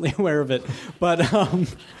only recently aware of it. But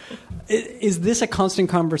is this a constant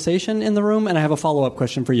conversation in the room? And I have a follow-up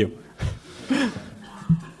question for you.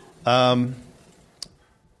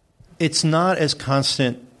 It's not as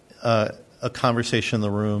constant a conversation in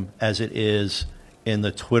the room as it is in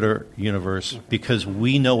the Twitter universe, because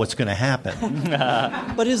we know what's going to happen.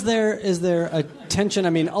 But is there a tension?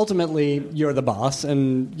 I mean, ultimately, you're the boss,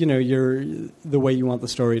 and you're the way you want the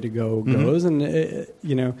story to go goes, and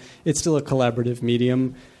it's still a collaborative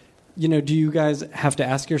medium. Do you guys have to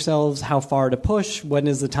ask yourselves how far to push? When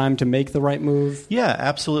is the time to make the right move? Yeah,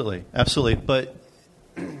 absolutely. But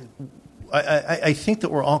I think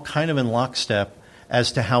that we're all kind of in lockstep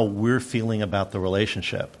as to how we're feeling about the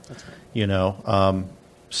relationship. That's right.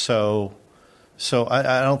 So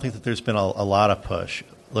I don't think that there's been a lot of push.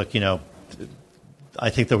 Look, I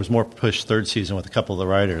think there was more push third season with a couple of the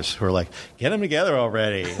writers who were like, get them together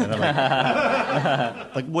already. And I'm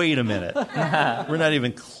like, wait a minute. We're not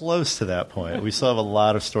even close to that point. We still have a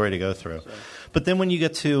lot of story to go through. But then when you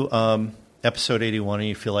get to episode 81 and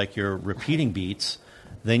you feel like you're repeating beats,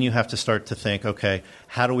 then you have to start to think, okay,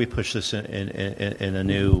 how do we push this in a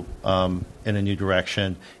new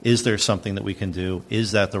direction? Is there something that we can do?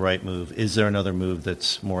 Is that the right move? Is there another move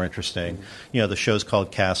that's more interesting? You know, the show's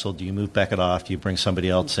called Castle. Do you move Beckett off? Do you bring somebody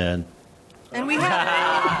else in? And we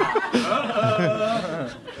have.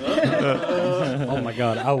 Oh my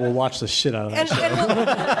God! I will watch the shit out of that show.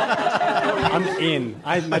 I'm in.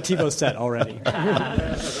 My TiVo set already.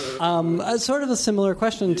 Sort of a similar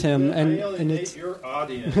question, Tim, and it's your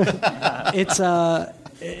audience.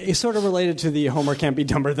 It's sort of related to the Homer can't be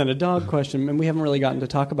dumber than a dog question, and we haven't really gotten to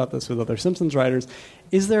talk about this with other Simpsons writers.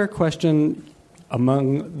 Is there a question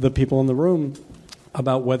among the people in the room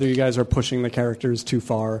about whether you guys are pushing the characters too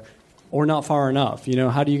far or not far enough? You know,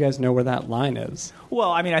 how do you guys know where that line is?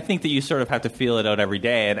 Well, I mean, I think that you sort of have to feel it out every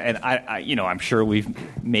day, and I you know, I'm sure we've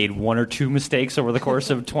made one or two mistakes over the course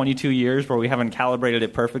of 22 years where we haven't calibrated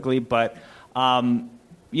it perfectly, but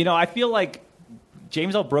you know, I feel like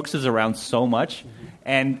James L. Brooks is around so much,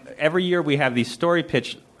 and every year we have these story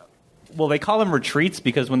pitch. Well, they call them retreats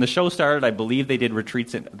because when the show started, I believe they did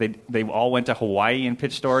retreats. They all went to Hawaii and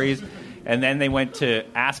pitched stories. And then they went to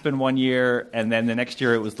Aspen one year, and then the next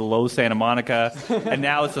year it was the Low Santa Monica, and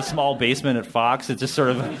now it's a small basement at Fox. It's just sort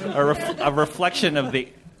of a reflection of the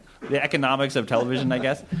economics of television, I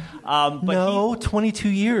guess. But no, 22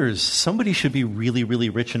 years. Somebody should be really,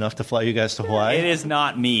 really rich enough to fly you guys to Hawaii. It is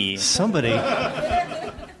not me. Somebody.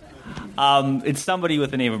 It's somebody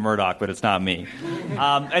with the name of Murdoch, but it's not me.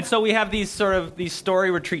 And so we have these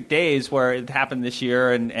story retreat days where it happened this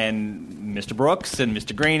year, and Mr. Brooks and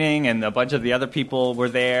Mr. Greening and a bunch of the other people were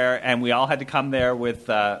there, and we all had to come there with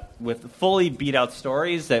fully beat out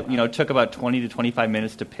stories that, you know, took about 20 to 25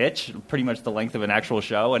 minutes to pitch, pretty much the length of an actual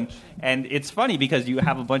show. And it's funny because you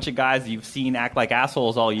have a bunch of guys you've seen act like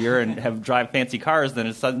assholes all year and have drive fancy cars. Then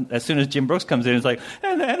as soon as Jim Brooks comes in, it's like,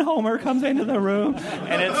 and then Homer comes into the room,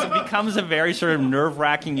 and it becomes a very sort of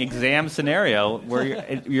nerve-wracking exam scenario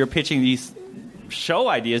where you're pitching these show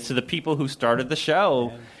ideas to the people who started the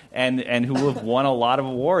show and who have won a lot of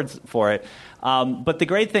awards for it. But the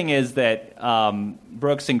great thing is that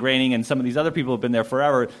Brooks and Groening and some of these other people have been there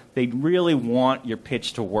forever. They really want your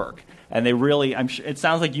pitch to work. And they really, I'm sure, it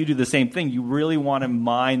sounds like you do the same thing. You really want to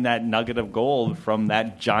mine that nugget of gold from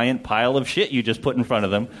that giant pile of shit you just put in front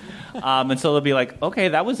of them. And so they'll be like, okay,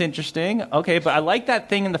 that was interesting. Okay, but I like that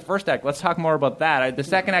thing in the first act. Let's talk more about that. The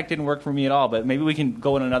second act didn't work for me at all, but maybe we can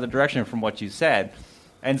go in another direction from what you said.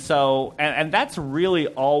 And so, and that's really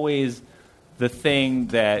always the thing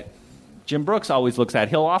that Jim Brooks always looks at.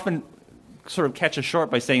 He'll often sort of catch us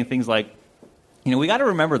short by saying things like, you know, we got to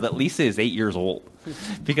remember that Lisa is 8 years old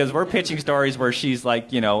because we're pitching stories where she's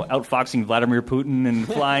like, you know, outfoxing Vladimir Putin and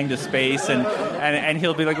flying to space. And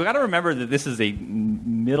he'll be like, we got to remember that this is a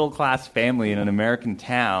middle-class family in an American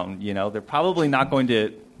town. You know, they're probably not going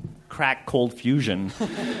to crack cold fusion,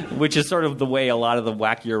 which is sort of the way a lot of the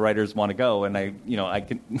wackier writers want to go. And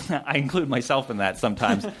I include myself in that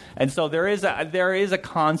sometimes. And so there is a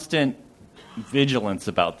constant vigilance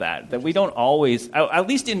about that we don't always, at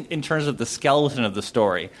least in terms of the skeleton of the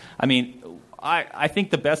story. I mean, I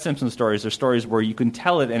think the best Simpsons stories are stories where you can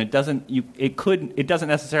tell it and it doesn't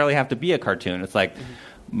necessarily have to be a cartoon. It's like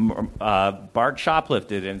Bart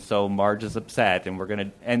shoplifted and so Marge is upset and we're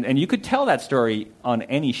gonna and you could tell that story on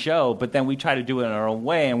any show, but then we try to do it in our own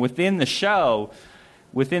way, and within the show,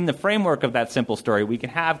 within the framework of that simple story, we can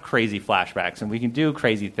have crazy flashbacks and we can do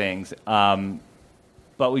crazy things.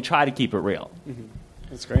 But we try to keep it real. Mm-hmm.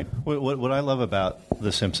 That's great. What I love about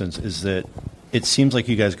The Simpsons is that it seems like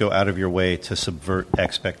you guys go out of your way to subvert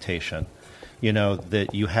expectation. You know,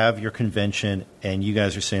 that you have your convention and you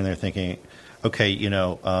guys are sitting there thinking, okay, you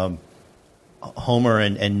know, Homer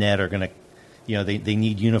and Ned are going to, you know, they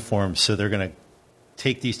need uniforms, so they're going to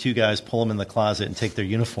take these two guys, pull them in the closet, and take their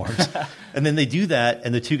uniforms. And then they do that,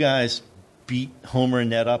 and the two guys beat Homer and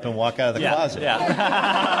Ned up and walk out of the closet.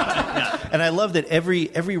 Yeah. And I love that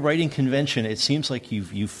every writing convention, it seems like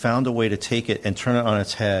you've found a way to take it and turn it on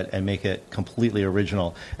its head and make it completely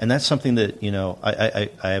original. And that's something that, you know, I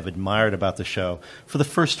have admired about the show for the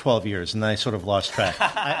first 12 years, and then I sort of lost track.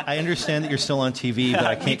 I understand that you're still on TV, but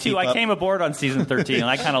I can't Me too. keep up. I came aboard on season 13, and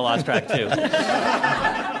I kind of lost track too.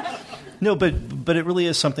 No, but it really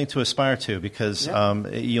is something to aspire to because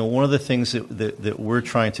one of the things that we're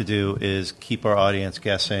trying to do is keep our audience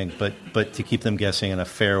guessing, but to keep them guessing in a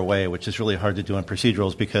fair way, which is really hard to do in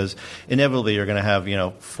procedurals because inevitably you're going to have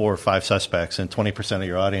 4 or 5 suspects, and 20% of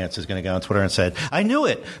your audience is going to go on Twitter and say, "I knew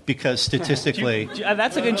it," because statistically,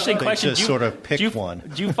 that's an interesting question. Just sort of pick one.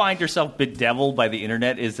 Do you find yourself bedeviled by the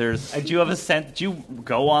internet? Do you have a sense? Do you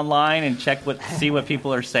go online and see what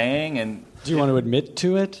people are saying? And do you want to admit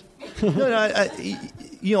to it?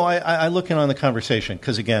 No, I look in on the conversation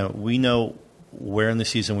because, again, we know where in the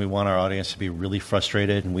season we want our audience to be really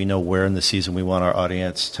frustrated, and we know where in the season we want our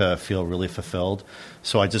audience to feel really fulfilled.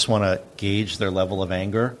 So I just want to gauge their level of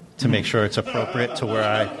anger to make sure it's appropriate to where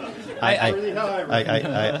I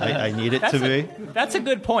need it to be. That's a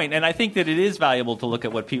good point, and I think that it is valuable to look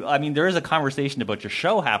at what people... I mean, there is a conversation about your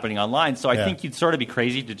show happening online, so I think you'd sort of be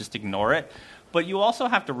crazy to just ignore it. But you also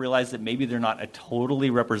have to realize that maybe they're not a totally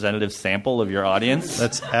representative sample of your audience.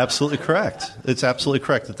 That's absolutely correct. It's absolutely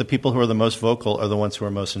correct that the people who are the most vocal are the ones who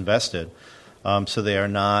are most invested. So they are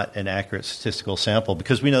not an accurate statistical sample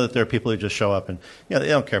because we know that there are people who just show up and they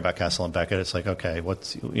don't care about Castle and Beckett. It's like, okay,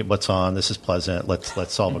 what's on? This is pleasant.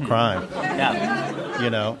 Let's solve a crime.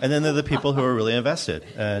 And then there are the people who are really invested,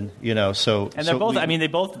 and so and they're both. They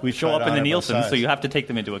both show up in the Nielsen, so you have to take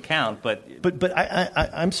them into account. But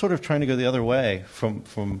I'm sort of trying to go the other way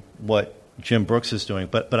from what Jim Brooks is doing,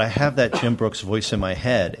 but I have that Jim Brooks voice in my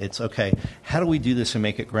head. It's okay. How do we do this and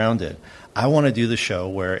make it grounded? I want to do the show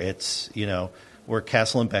where it's where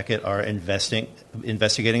Castle and Beckett are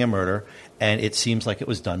investigating a murder, and it seems like it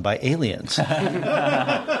was done by aliens.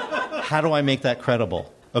 How do I make that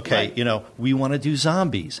credible? Okay, right. We want to do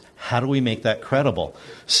zombies. How do we make that credible?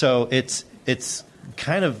 So it's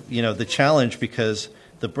kind of the challenge because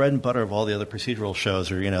the bread and butter of all the other procedural shows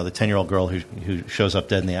are, the 10-year-old girl who shows up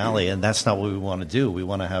dead in the alley, and that's not what we want to do. We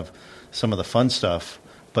want to have some of the fun stuff,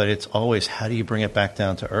 but it's always how do you bring it back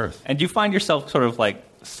down to earth? And do you find yourself sort of like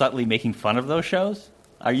subtly making fun of those shows?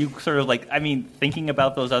 Are you sort of like, thinking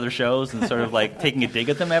about those other shows and sort of like taking a dig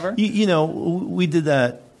at them ever? We did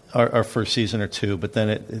that our first season or two, but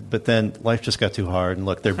then life just got too hard. And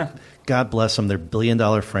look, God bless them, they're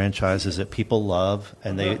billion-dollar franchises that people love,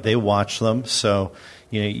 and they watch them. So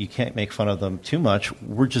you can't make fun of them too much.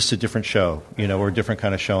 We're just a different show. We're a different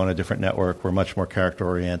kind of show on a different network. We're much more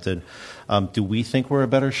character-oriented. Do we think we're a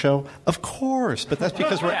better show? Of course, but that's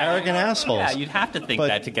because we're arrogant assholes. Yeah, you'd have to think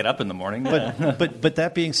that to get up in the morning. But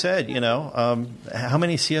that being said, how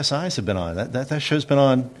many CSIs have been on? That show's been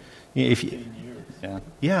on.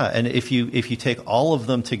 And if you take all of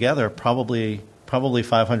them together, probably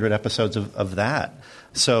 500 episodes of that.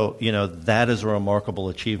 So that is a remarkable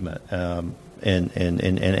achievement. In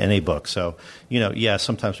any book. So,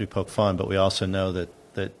 sometimes we poke fun, but we also know that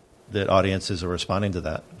audiences are responding to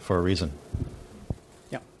that for a reason.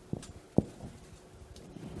 Yeah.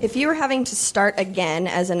 If you were having to start again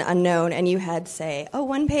as an unknown and you had, say, a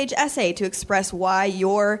one-page essay to express why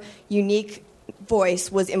your unique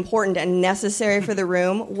voice was important and necessary for the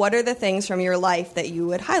room, what are the things from your life that you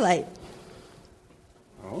would highlight?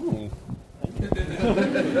 Oh.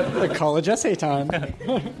 Like college essay time.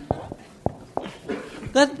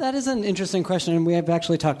 That is an interesting question, and we have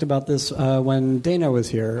actually talked about this when Dana was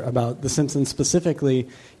here, about The Simpsons specifically.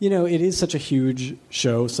 It is such a huge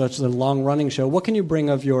show, such a long-running show. What can you bring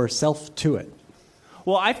of yourself to it?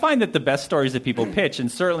 Well, I find that the best stories that people pitch,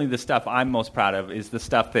 and certainly the stuff I'm most proud of, is the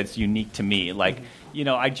stuff that's unique to me. Like,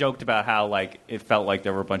 I joked about how, it felt like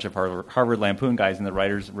there were a bunch of Harvard Lampoon guys in the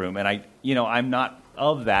writer's room, and I'm not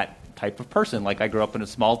of that type of person. Like, I grew up in a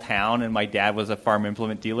small town, and my dad was a farm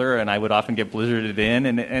implement dealer, and I would often get blizzarded in,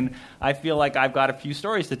 and I feel like I've got a few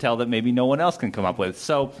stories to tell that maybe no one else can come up with.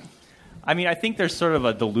 So, I think there's sort of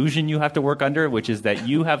a delusion you have to work under, which is that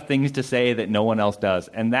you have things to say that no one else does,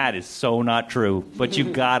 and that is so not true, but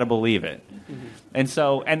you've got to believe it. And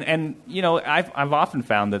so, I've often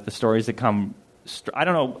found that the stories that come... I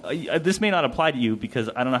don't know, this may not apply to you because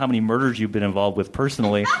I don't know how many murders you've been involved with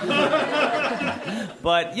personally.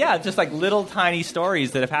 But yeah, just like little tiny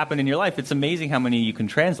stories that have happened in your life. It's amazing how many you can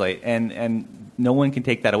translate, and no one can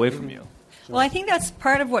take that away from you. Well, I think that's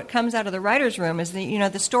part of what comes out of the writer's room is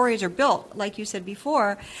the stories are built, like you said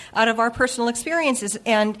before, out of our personal experiences.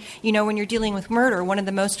 And, when you're dealing with murder, one of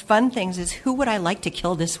the most fun things is who would I like to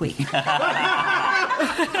kill this week?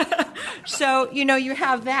 So, you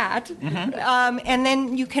have that. Mm-hmm. And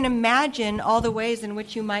then you can imagine all the ways in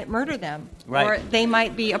which you might murder them. Right. Or they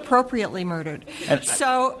might be appropriately murdered.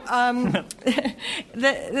 So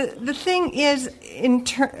the thing is,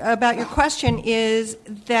 about your question is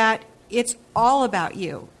that it's all about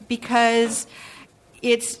you because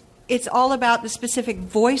it's it's all about the specific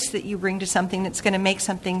voice that you bring to something that's going to make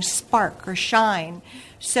something spark or shine.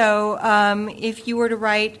 So if you were to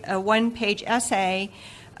write a one-page essay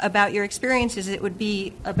about your experiences, it would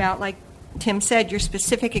be about, like Tim said, your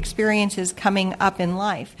specific experiences coming up in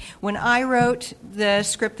life. When I wrote the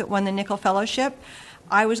script that won the Nickel Fellowship,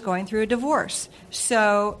 I was going through a divorce.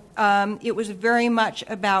 So it was very much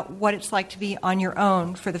about what it's like to be on your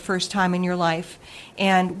own for the first time in your life,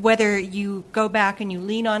 and whether you go back and you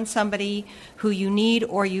lean on somebody who you need,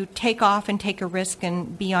 or you take off and take a risk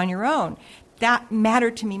and be on your own. That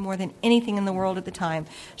mattered to me more than anything in the world at the time.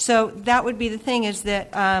 So that would be the thing, is that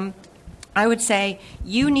I would say,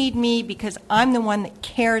 you need me because I'm the one that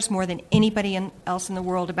cares more than anybody else in the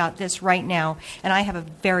world about this right now, and I have a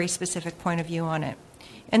very specific point of view on it.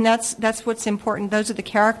 And that's what's important. Those are the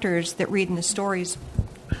characters that read in the stories,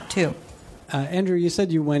 too. Andrew, you said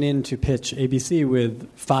you went in to pitch ABC with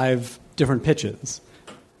 5 different pitches.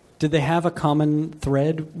 Did they have a common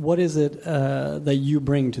thread? What is it that you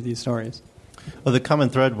bring to these stories? Well, the common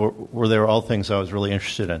thread were they were all things I was really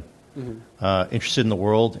interested in. Mm-hmm. Interested in the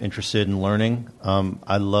world, interested in learning.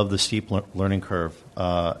 I love the steep learning curve.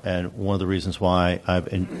 And one of the reasons why I've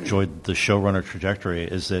enjoyed the showrunner trajectory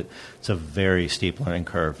is that it's a very steep learning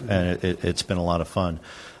curve, mm-hmm. and it's been a lot of fun.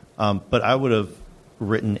 But I would have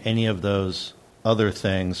written any of those other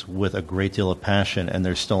things with a great deal of passion, and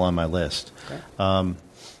they're still on my list. Okay.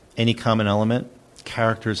 Any common element,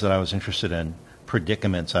 characters that I was interested in,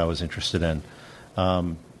 predicaments I was interested in,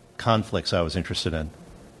 conflicts I was interested in.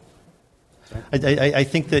 I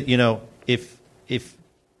think that, if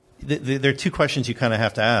there are 2 questions you kind of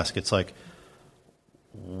have to ask. It's like,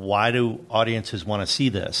 why do audiences want to see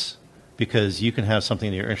this? Because you can have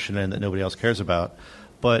something that you're interested in that nobody else cares about,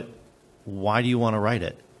 but why do you want to write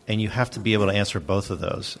it? And you have to be able to answer both of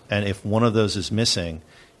those. And if one of those is missing,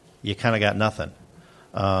 you kind of got nothing.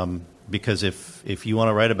 Because if you want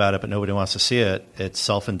to write about it but nobody wants to see it, it's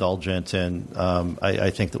self-indulgent, and I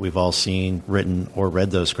think that we've all seen, written, or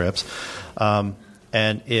read those scripts.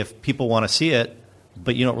 And if people want to see it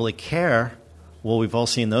but you don't really care, well, we've all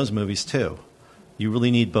seen those movies too. You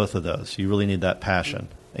really need both of those. You really need that passion,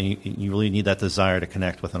 and you really need that desire to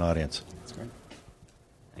connect with an audience. That's great.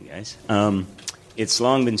 Hi, guys. It's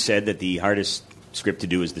long been said that the hardest script to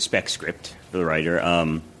do is the spec script for the writer.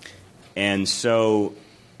 And so,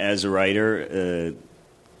 as a writer,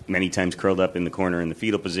 many times curled up in the corner in the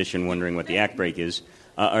fetal position wondering what the act break is,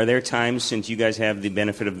 are there times, since you guys have the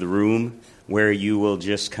benefit of the room, where you will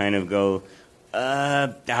just kind of go,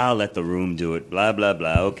 I'll let the room do it, blah, blah,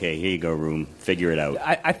 blah. Okay, here you go, room. Figure it out.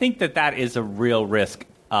 I think that is a real risk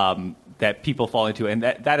that people fall into, and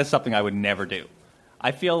that is something I would never do.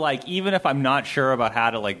 I feel like even if I'm not sure about how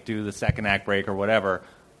to do the second act break or whatever,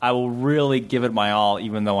 I will really give it my all,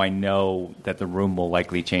 even though I know that the room will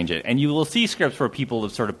likely change it. And you will see scripts where people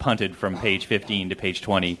have sort of punted from page 15 to page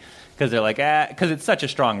 20 because they're like, because it's such a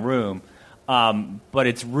strong room. But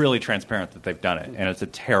it's really transparent that they've done it, and it's a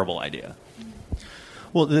terrible idea.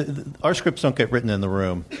 Well, our scripts don't get written in the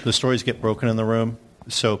room. The stories get broken in the room,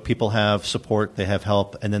 so people have support, they have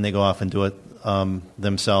help, and then they go off and do it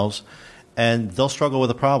themselves. And they'll struggle with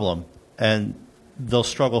a problem, and they'll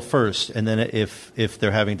struggle first, and then if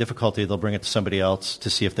they're having difficulty, they'll bring it to somebody else to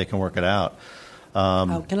see if they can work it out.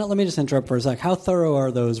 Let me just interrupt for a sec. How thorough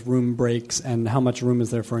are those room breaks, and how much room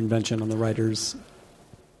is there for invention on the writers?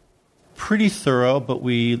 Pretty thorough, but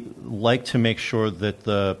we like to make sure that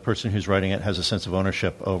the person who's writing it has a sense of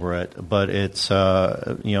ownership over it. But it's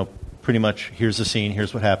pretty much, here's the scene,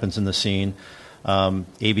 here's what happens in the scene.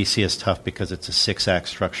 ABC is tough because it's a 6-act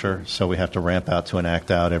structure, so we have to ramp out to an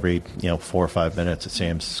act out every 4 or 5 minutes. It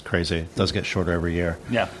seems crazy. It does get shorter every year.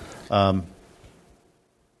 Yeah.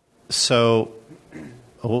 So,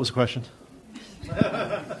 what was the question?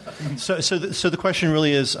 So the question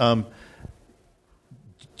really is,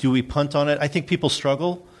 do we punt on it? I think people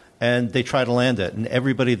struggle, and they try to land it, and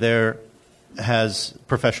everybody there has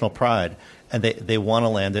professional pride, and they want to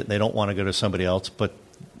land it, and they don't want to go to somebody else, but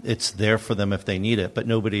it's there for them if they need it, but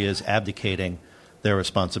nobody is abdicating their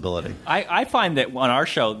responsibility. I find that on our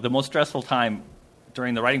show, the most stressful time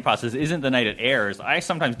during the writing process isn't the night it airs. I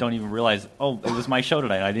sometimes don't even realize, it was my show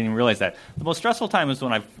tonight. I didn't even realize that. The most stressful time is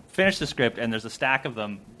when I've finished the script and there's a stack of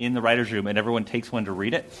them in the writer's room and everyone takes one to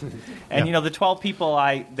read it. And, the 12 people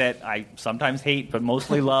that I sometimes hate but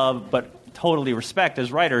mostly love but totally respect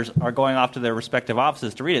as writers are going off to their respective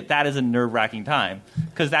offices to read it. That is a nerve-wracking time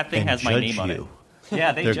because that thing has my name on it.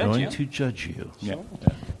 Yeah, they're going to judge you. Yeah.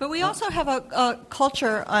 But we also have a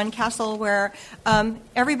culture on Castle where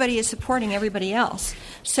everybody is supporting everybody else.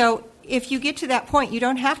 So if you get to that point, you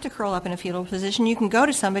don't have to curl up in a fetal position. You can go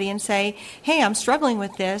to somebody and say, hey, I'm struggling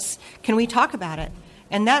with this. Can we talk about it?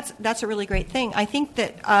 And that's a really great thing. I think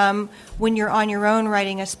that when you're on your own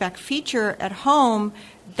writing a spec feature at home,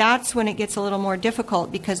 that's when it gets a little more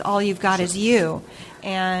difficult because all you've got is you.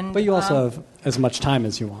 But you also have as much time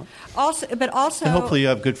as you want. And hopefully you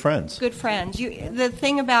have good friends. Good friends. The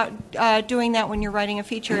thing about doing that when you're writing a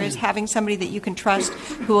feature is having somebody that you can trust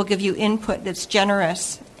who will give you input that's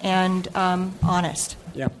generous and honest.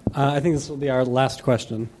 Yeah. I think this will be our last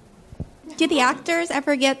question. Do the actors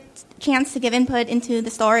ever get a chance to give input into the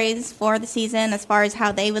stories for the season as far as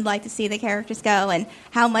how they would like to see the characters go, and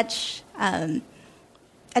how much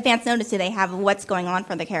advance notice do they have of what's going on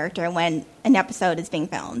for the character when an episode is being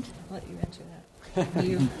filmed? I'll let you answer that.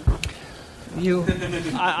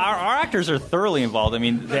 Our actors are thoroughly involved. I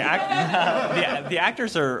mean, the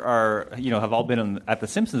actors are have all been at The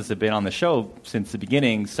Simpsons, have been on the show since the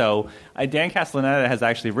beginning. So Dan Castellaneta has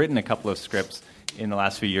actually written a couple of scripts in the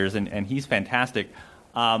last few years, and he's fantastic.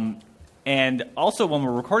 And also, when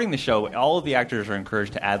we're recording the show, all of the actors are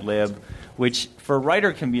encouraged to ad-lib, which for a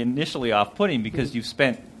writer can be initially off-putting because you've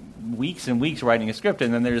spent weeks and weeks writing a script,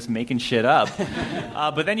 and then they're just making shit up.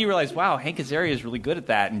 But then you realize, wow, Hank Azaria is really good at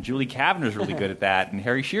that, and Julie Kavner is really good at that, and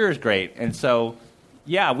Harry Shearer is great. And so,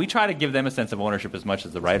 yeah, we try to give them a sense of ownership as much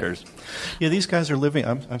as the writers. Yeah, these guys are living...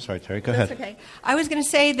 I'm sorry, Terry, go ahead. That's okay. I was going to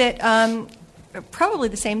say that probably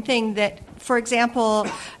the same thing, that, for example,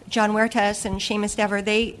 John Huertas and Seamus Dever,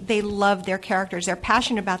 they love their characters. They're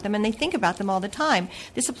passionate about them, and they think about them all the time.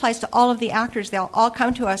 This applies to all of the actors. They'll all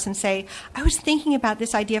come to us and say, I was thinking about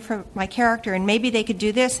this idea for my character, and maybe they could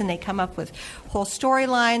do this, and they come up with whole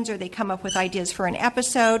storylines, or they come up with ideas for an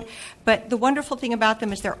episode. But the wonderful thing about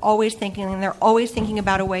them is they're always thinking, and they're always thinking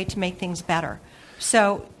about a way to make things better.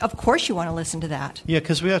 So, of course, you want to listen to that. Yeah,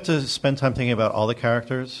 because we have to spend time thinking about all the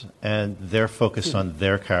characters, and they're focused on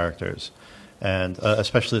their characters, and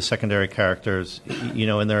especially the secondary characters.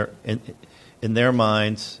 In their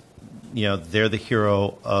minds, they're the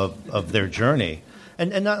hero of their journey,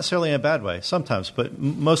 and not necessarily in a bad way. Sometimes, but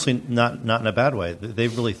mostly not in a bad way.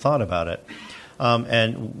 They've really thought about it,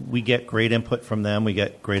 and we get great input from them. We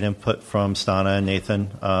get great input from Stana and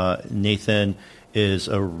Nathan. Nathan is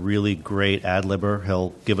a really great ad-libber. He'll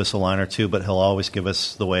give us a line or two, but he'll always give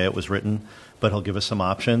us the way it was written, but he'll give us some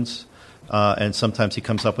options. And sometimes he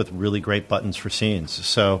comes up with really great buttons for scenes.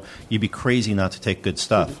 So you'd be crazy not to take good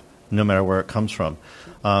stuff, no matter where it comes from.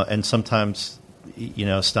 And sometimes,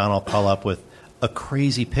 Stan will call up with a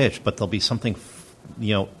crazy pitch, but there'll be something,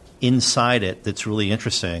 inside it that's really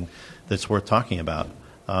interesting, that's worth talking about.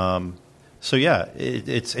 So yeah,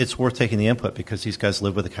 it's worth taking the input because these guys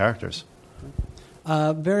live with the characters.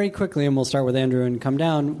 Very quickly, and we'll start with Andrew and come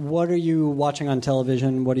down. What are you watching on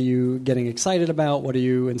television? What are you getting excited about? What are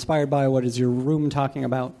you inspired by? What is your room talking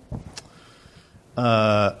about?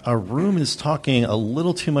 Our room is talking a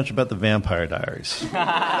little too much about the Vampire Diaries.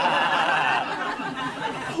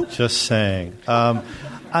 Just saying. I'm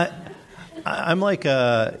like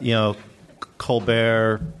a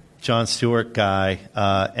Colbert, Jon Stewart guy,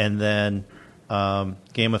 and then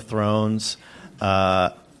Game of Thrones.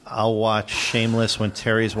 I'll watch Shameless when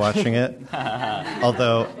Terry's watching it.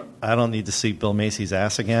 Although I don't need to see Bill Macy's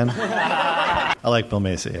ass again. I like Bill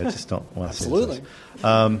Macy. I just don't want to see his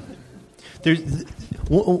ass. There's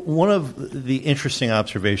one of the interesting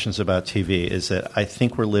observations about TV is that I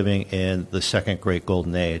think we're living in the second great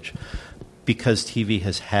golden age because TV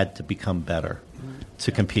has had to become better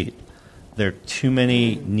to compete. There are too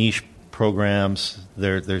many niche programs.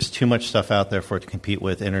 There's too much stuff out there for it to compete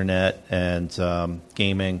with internet and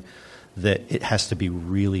gaming that it has to be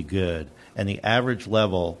really good. And the average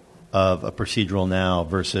level of a procedural now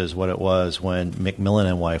versus what it was when McMillan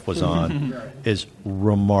and Wife was on is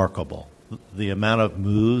remarkable. The amount of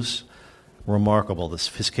moves, remarkable. The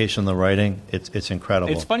sophistication of the writing, it's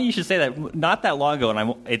incredible. It's funny you should say that. Not that long ago,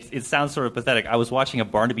 and it sounds sort of pathetic, I was watching a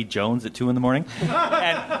Barnaby Jones at 2 in the morning,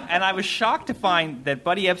 and I was shocked to find that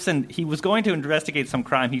Buddy Ebsen, he was going to investigate some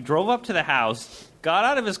crime. He drove up to the house, got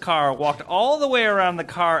out of his car, walked all the way around the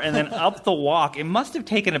car, and then up the walk. It must have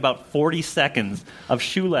taken about 40 seconds of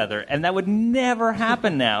shoe leather, and that would never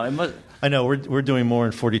happen now. I know, we're doing more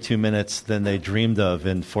in 42 minutes than they dreamed of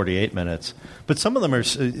in 48 minutes. But some of them are,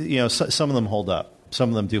 some of them hold up. Some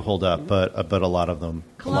of them do hold up, but a lot of them.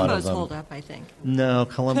 Columbo's hold up, I think. No,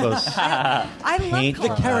 Columbo's. I love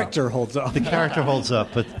Columbo. The character holds up. The character holds up,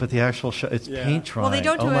 but the actual show, it's paint drying. Well, they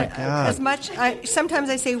don't do it as much.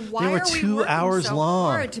 Sometimes I say, why they were are we 2 working hours so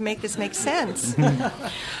long hard to make this make sense?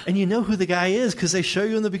 And you know who the guy is because they show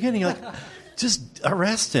you in the beginning. You're like, just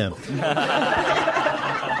arrest him.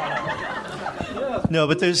 No,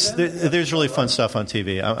 but there's really fun stuff on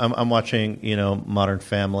TV. I'm watching, Modern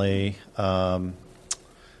Family. What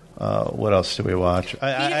else do we watch? He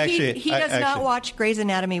does not watch Grey's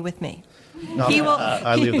Anatomy with me. No, He will.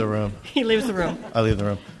 I leave the room. He leaves the room. I leave the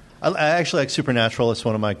room. I actually like Supernatural. It's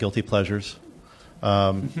one of my guilty pleasures.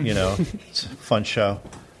 It's a fun show.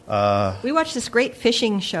 We watched this great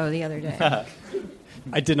fishing show the other day.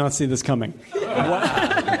 I did not see this coming.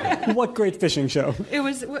 What great fishing show? It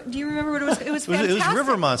was. Do you remember what it was? It was fantastic. It was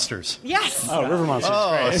River Monsters. Yes. Oh, River Monsters.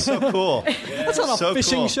 Oh, great. so cool. That's not a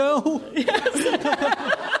fishing cool. show.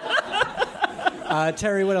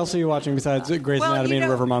 Terry, what else are you watching besides Grey's Anatomy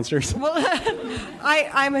and River Monsters? Well,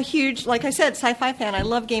 I'm a huge, like I said, sci-fi fan. I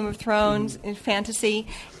love Game of Thrones and fantasy.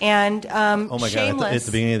 And oh my Shameless. God! At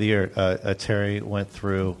the beginning of the year, Terry went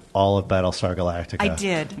through all of Battlestar Galactica. I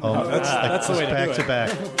did. Oh, that's the way to do it. back to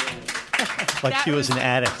back. Like she was an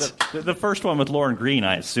addict. The first one with Lauren Green,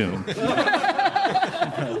 I assume. Right.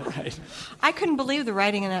 I couldn't believe the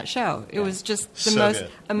writing in that show. It was just the So most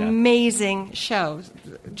good. amazing show.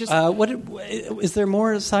 Just What is there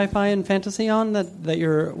more sci-fi and fantasy on that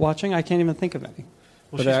you're watching? I can't even think of any.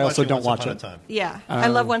 But I also don't watch it. yeah, I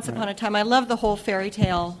love Once Upon a Time. I love the whole fairy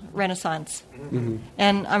tale renaissance,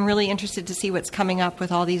 and I'm really interested to see what's coming up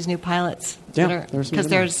with all these new pilots. Yeah, because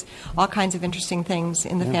there's all kinds of interesting things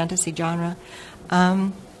in the fantasy genre.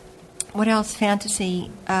 What else?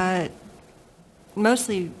 Fantasy.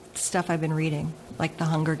 Mostly stuff I've been reading, like The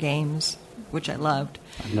Hunger Games, which I loved.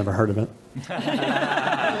 I've never heard of it.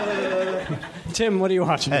 Tim, what are you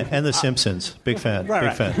watching? And The Simpsons. Big fan. Right.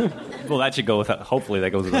 Big fan. Well, that should go without. Hopefully, that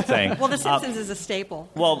goes without saying. Well, The Simpsons is a staple.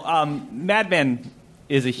 Well, Mad Men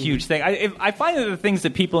is a huge thing. I find that the things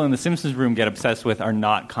that people in the Simpsons room get obsessed with are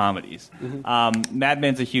not comedies. Mad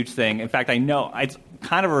Men's a huge thing. In fact, I know it's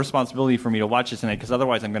kind of a responsibility for me to watch this tonight because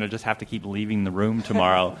otherwise I'm going to just have to keep leaving the room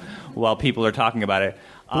tomorrow while people are talking about it.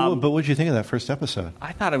 But what did you think of that first episode?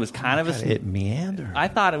 I thought it was kind of a... It meandered. I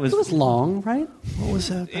thought it was... It was long, right? What was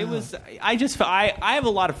that about? It was... I have a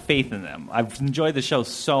lot of faith in them. I've enjoyed the show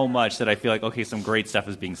so much that I feel like, okay, some great stuff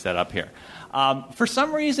is being set up here. For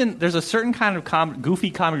some reason, there's a certain kind of goofy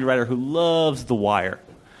comedy writer who loves The Wire.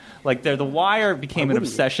 Like, The Wire became an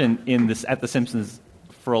obsession at The Simpsons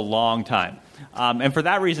for a long time. And for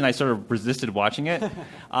that reason, I sort of resisted watching it,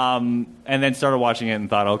 and then started watching it and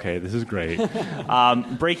thought, okay, this is great.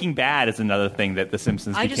 Breaking Bad is another thing that The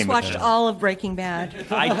Simpsons I became. just watched all of Breaking Bad.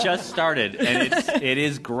 I just started, and it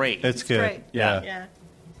is great. It's good. Great. Yeah.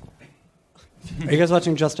 Are you guys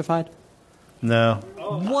watching Justified? No.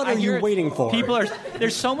 What are you waiting for?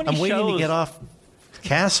 There's so many I'm shows. waiting to get off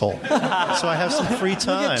Castle, so I have some free You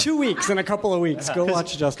time. get 2 weeks in a couple of weeks. Go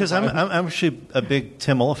watch Justified. Because I'm actually a big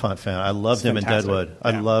Tim Oliphant fan. I loved him in fantastic. Deadwood.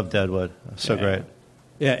 I love Deadwood. So great.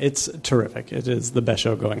 Yeah, it's terrific. It is the best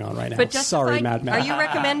show going on right now. But Justified, Sorry, Mad Men. Are you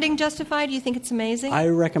recommending Justified? Do you think it's amazing? I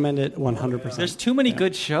recommend it 100%. There's too many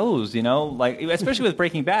good shows, like especially with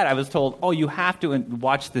Breaking Bad. I was told, oh, you have to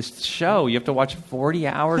watch this show. You have to watch 40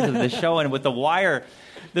 hours of this show. And with The Wire,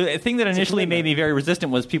 the thing that initially made me very resistant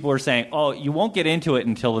was people were saying, oh, you won't get into it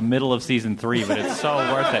until the middle of season 3, but it's so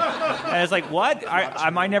worth it. And it's like, what?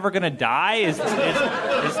 Am I never going to die? Is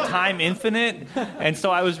time infinite? And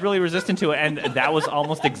so I was really resistant to it, and that was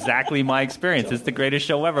almost exactly my experience. It's the greatest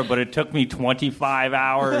show ever, but it took me 25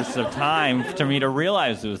 hours of time for me to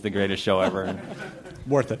realize it was the greatest show ever.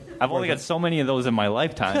 Worth it. I've only got so many of those in my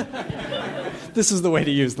lifetime. This is the way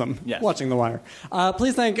to use them. Yes. Watching The Wire.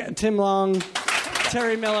 Please thank Tim Long,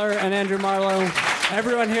 Terry Miller, and Andrew Marlowe.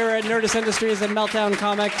 Everyone here at Nerdist Industries and Meltdown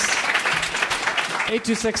Comics.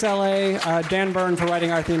 826LA. Dan Byrne for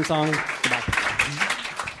writing our theme song. Goodbye.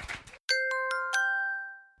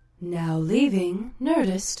 Now leaving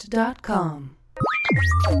Nerdist.com.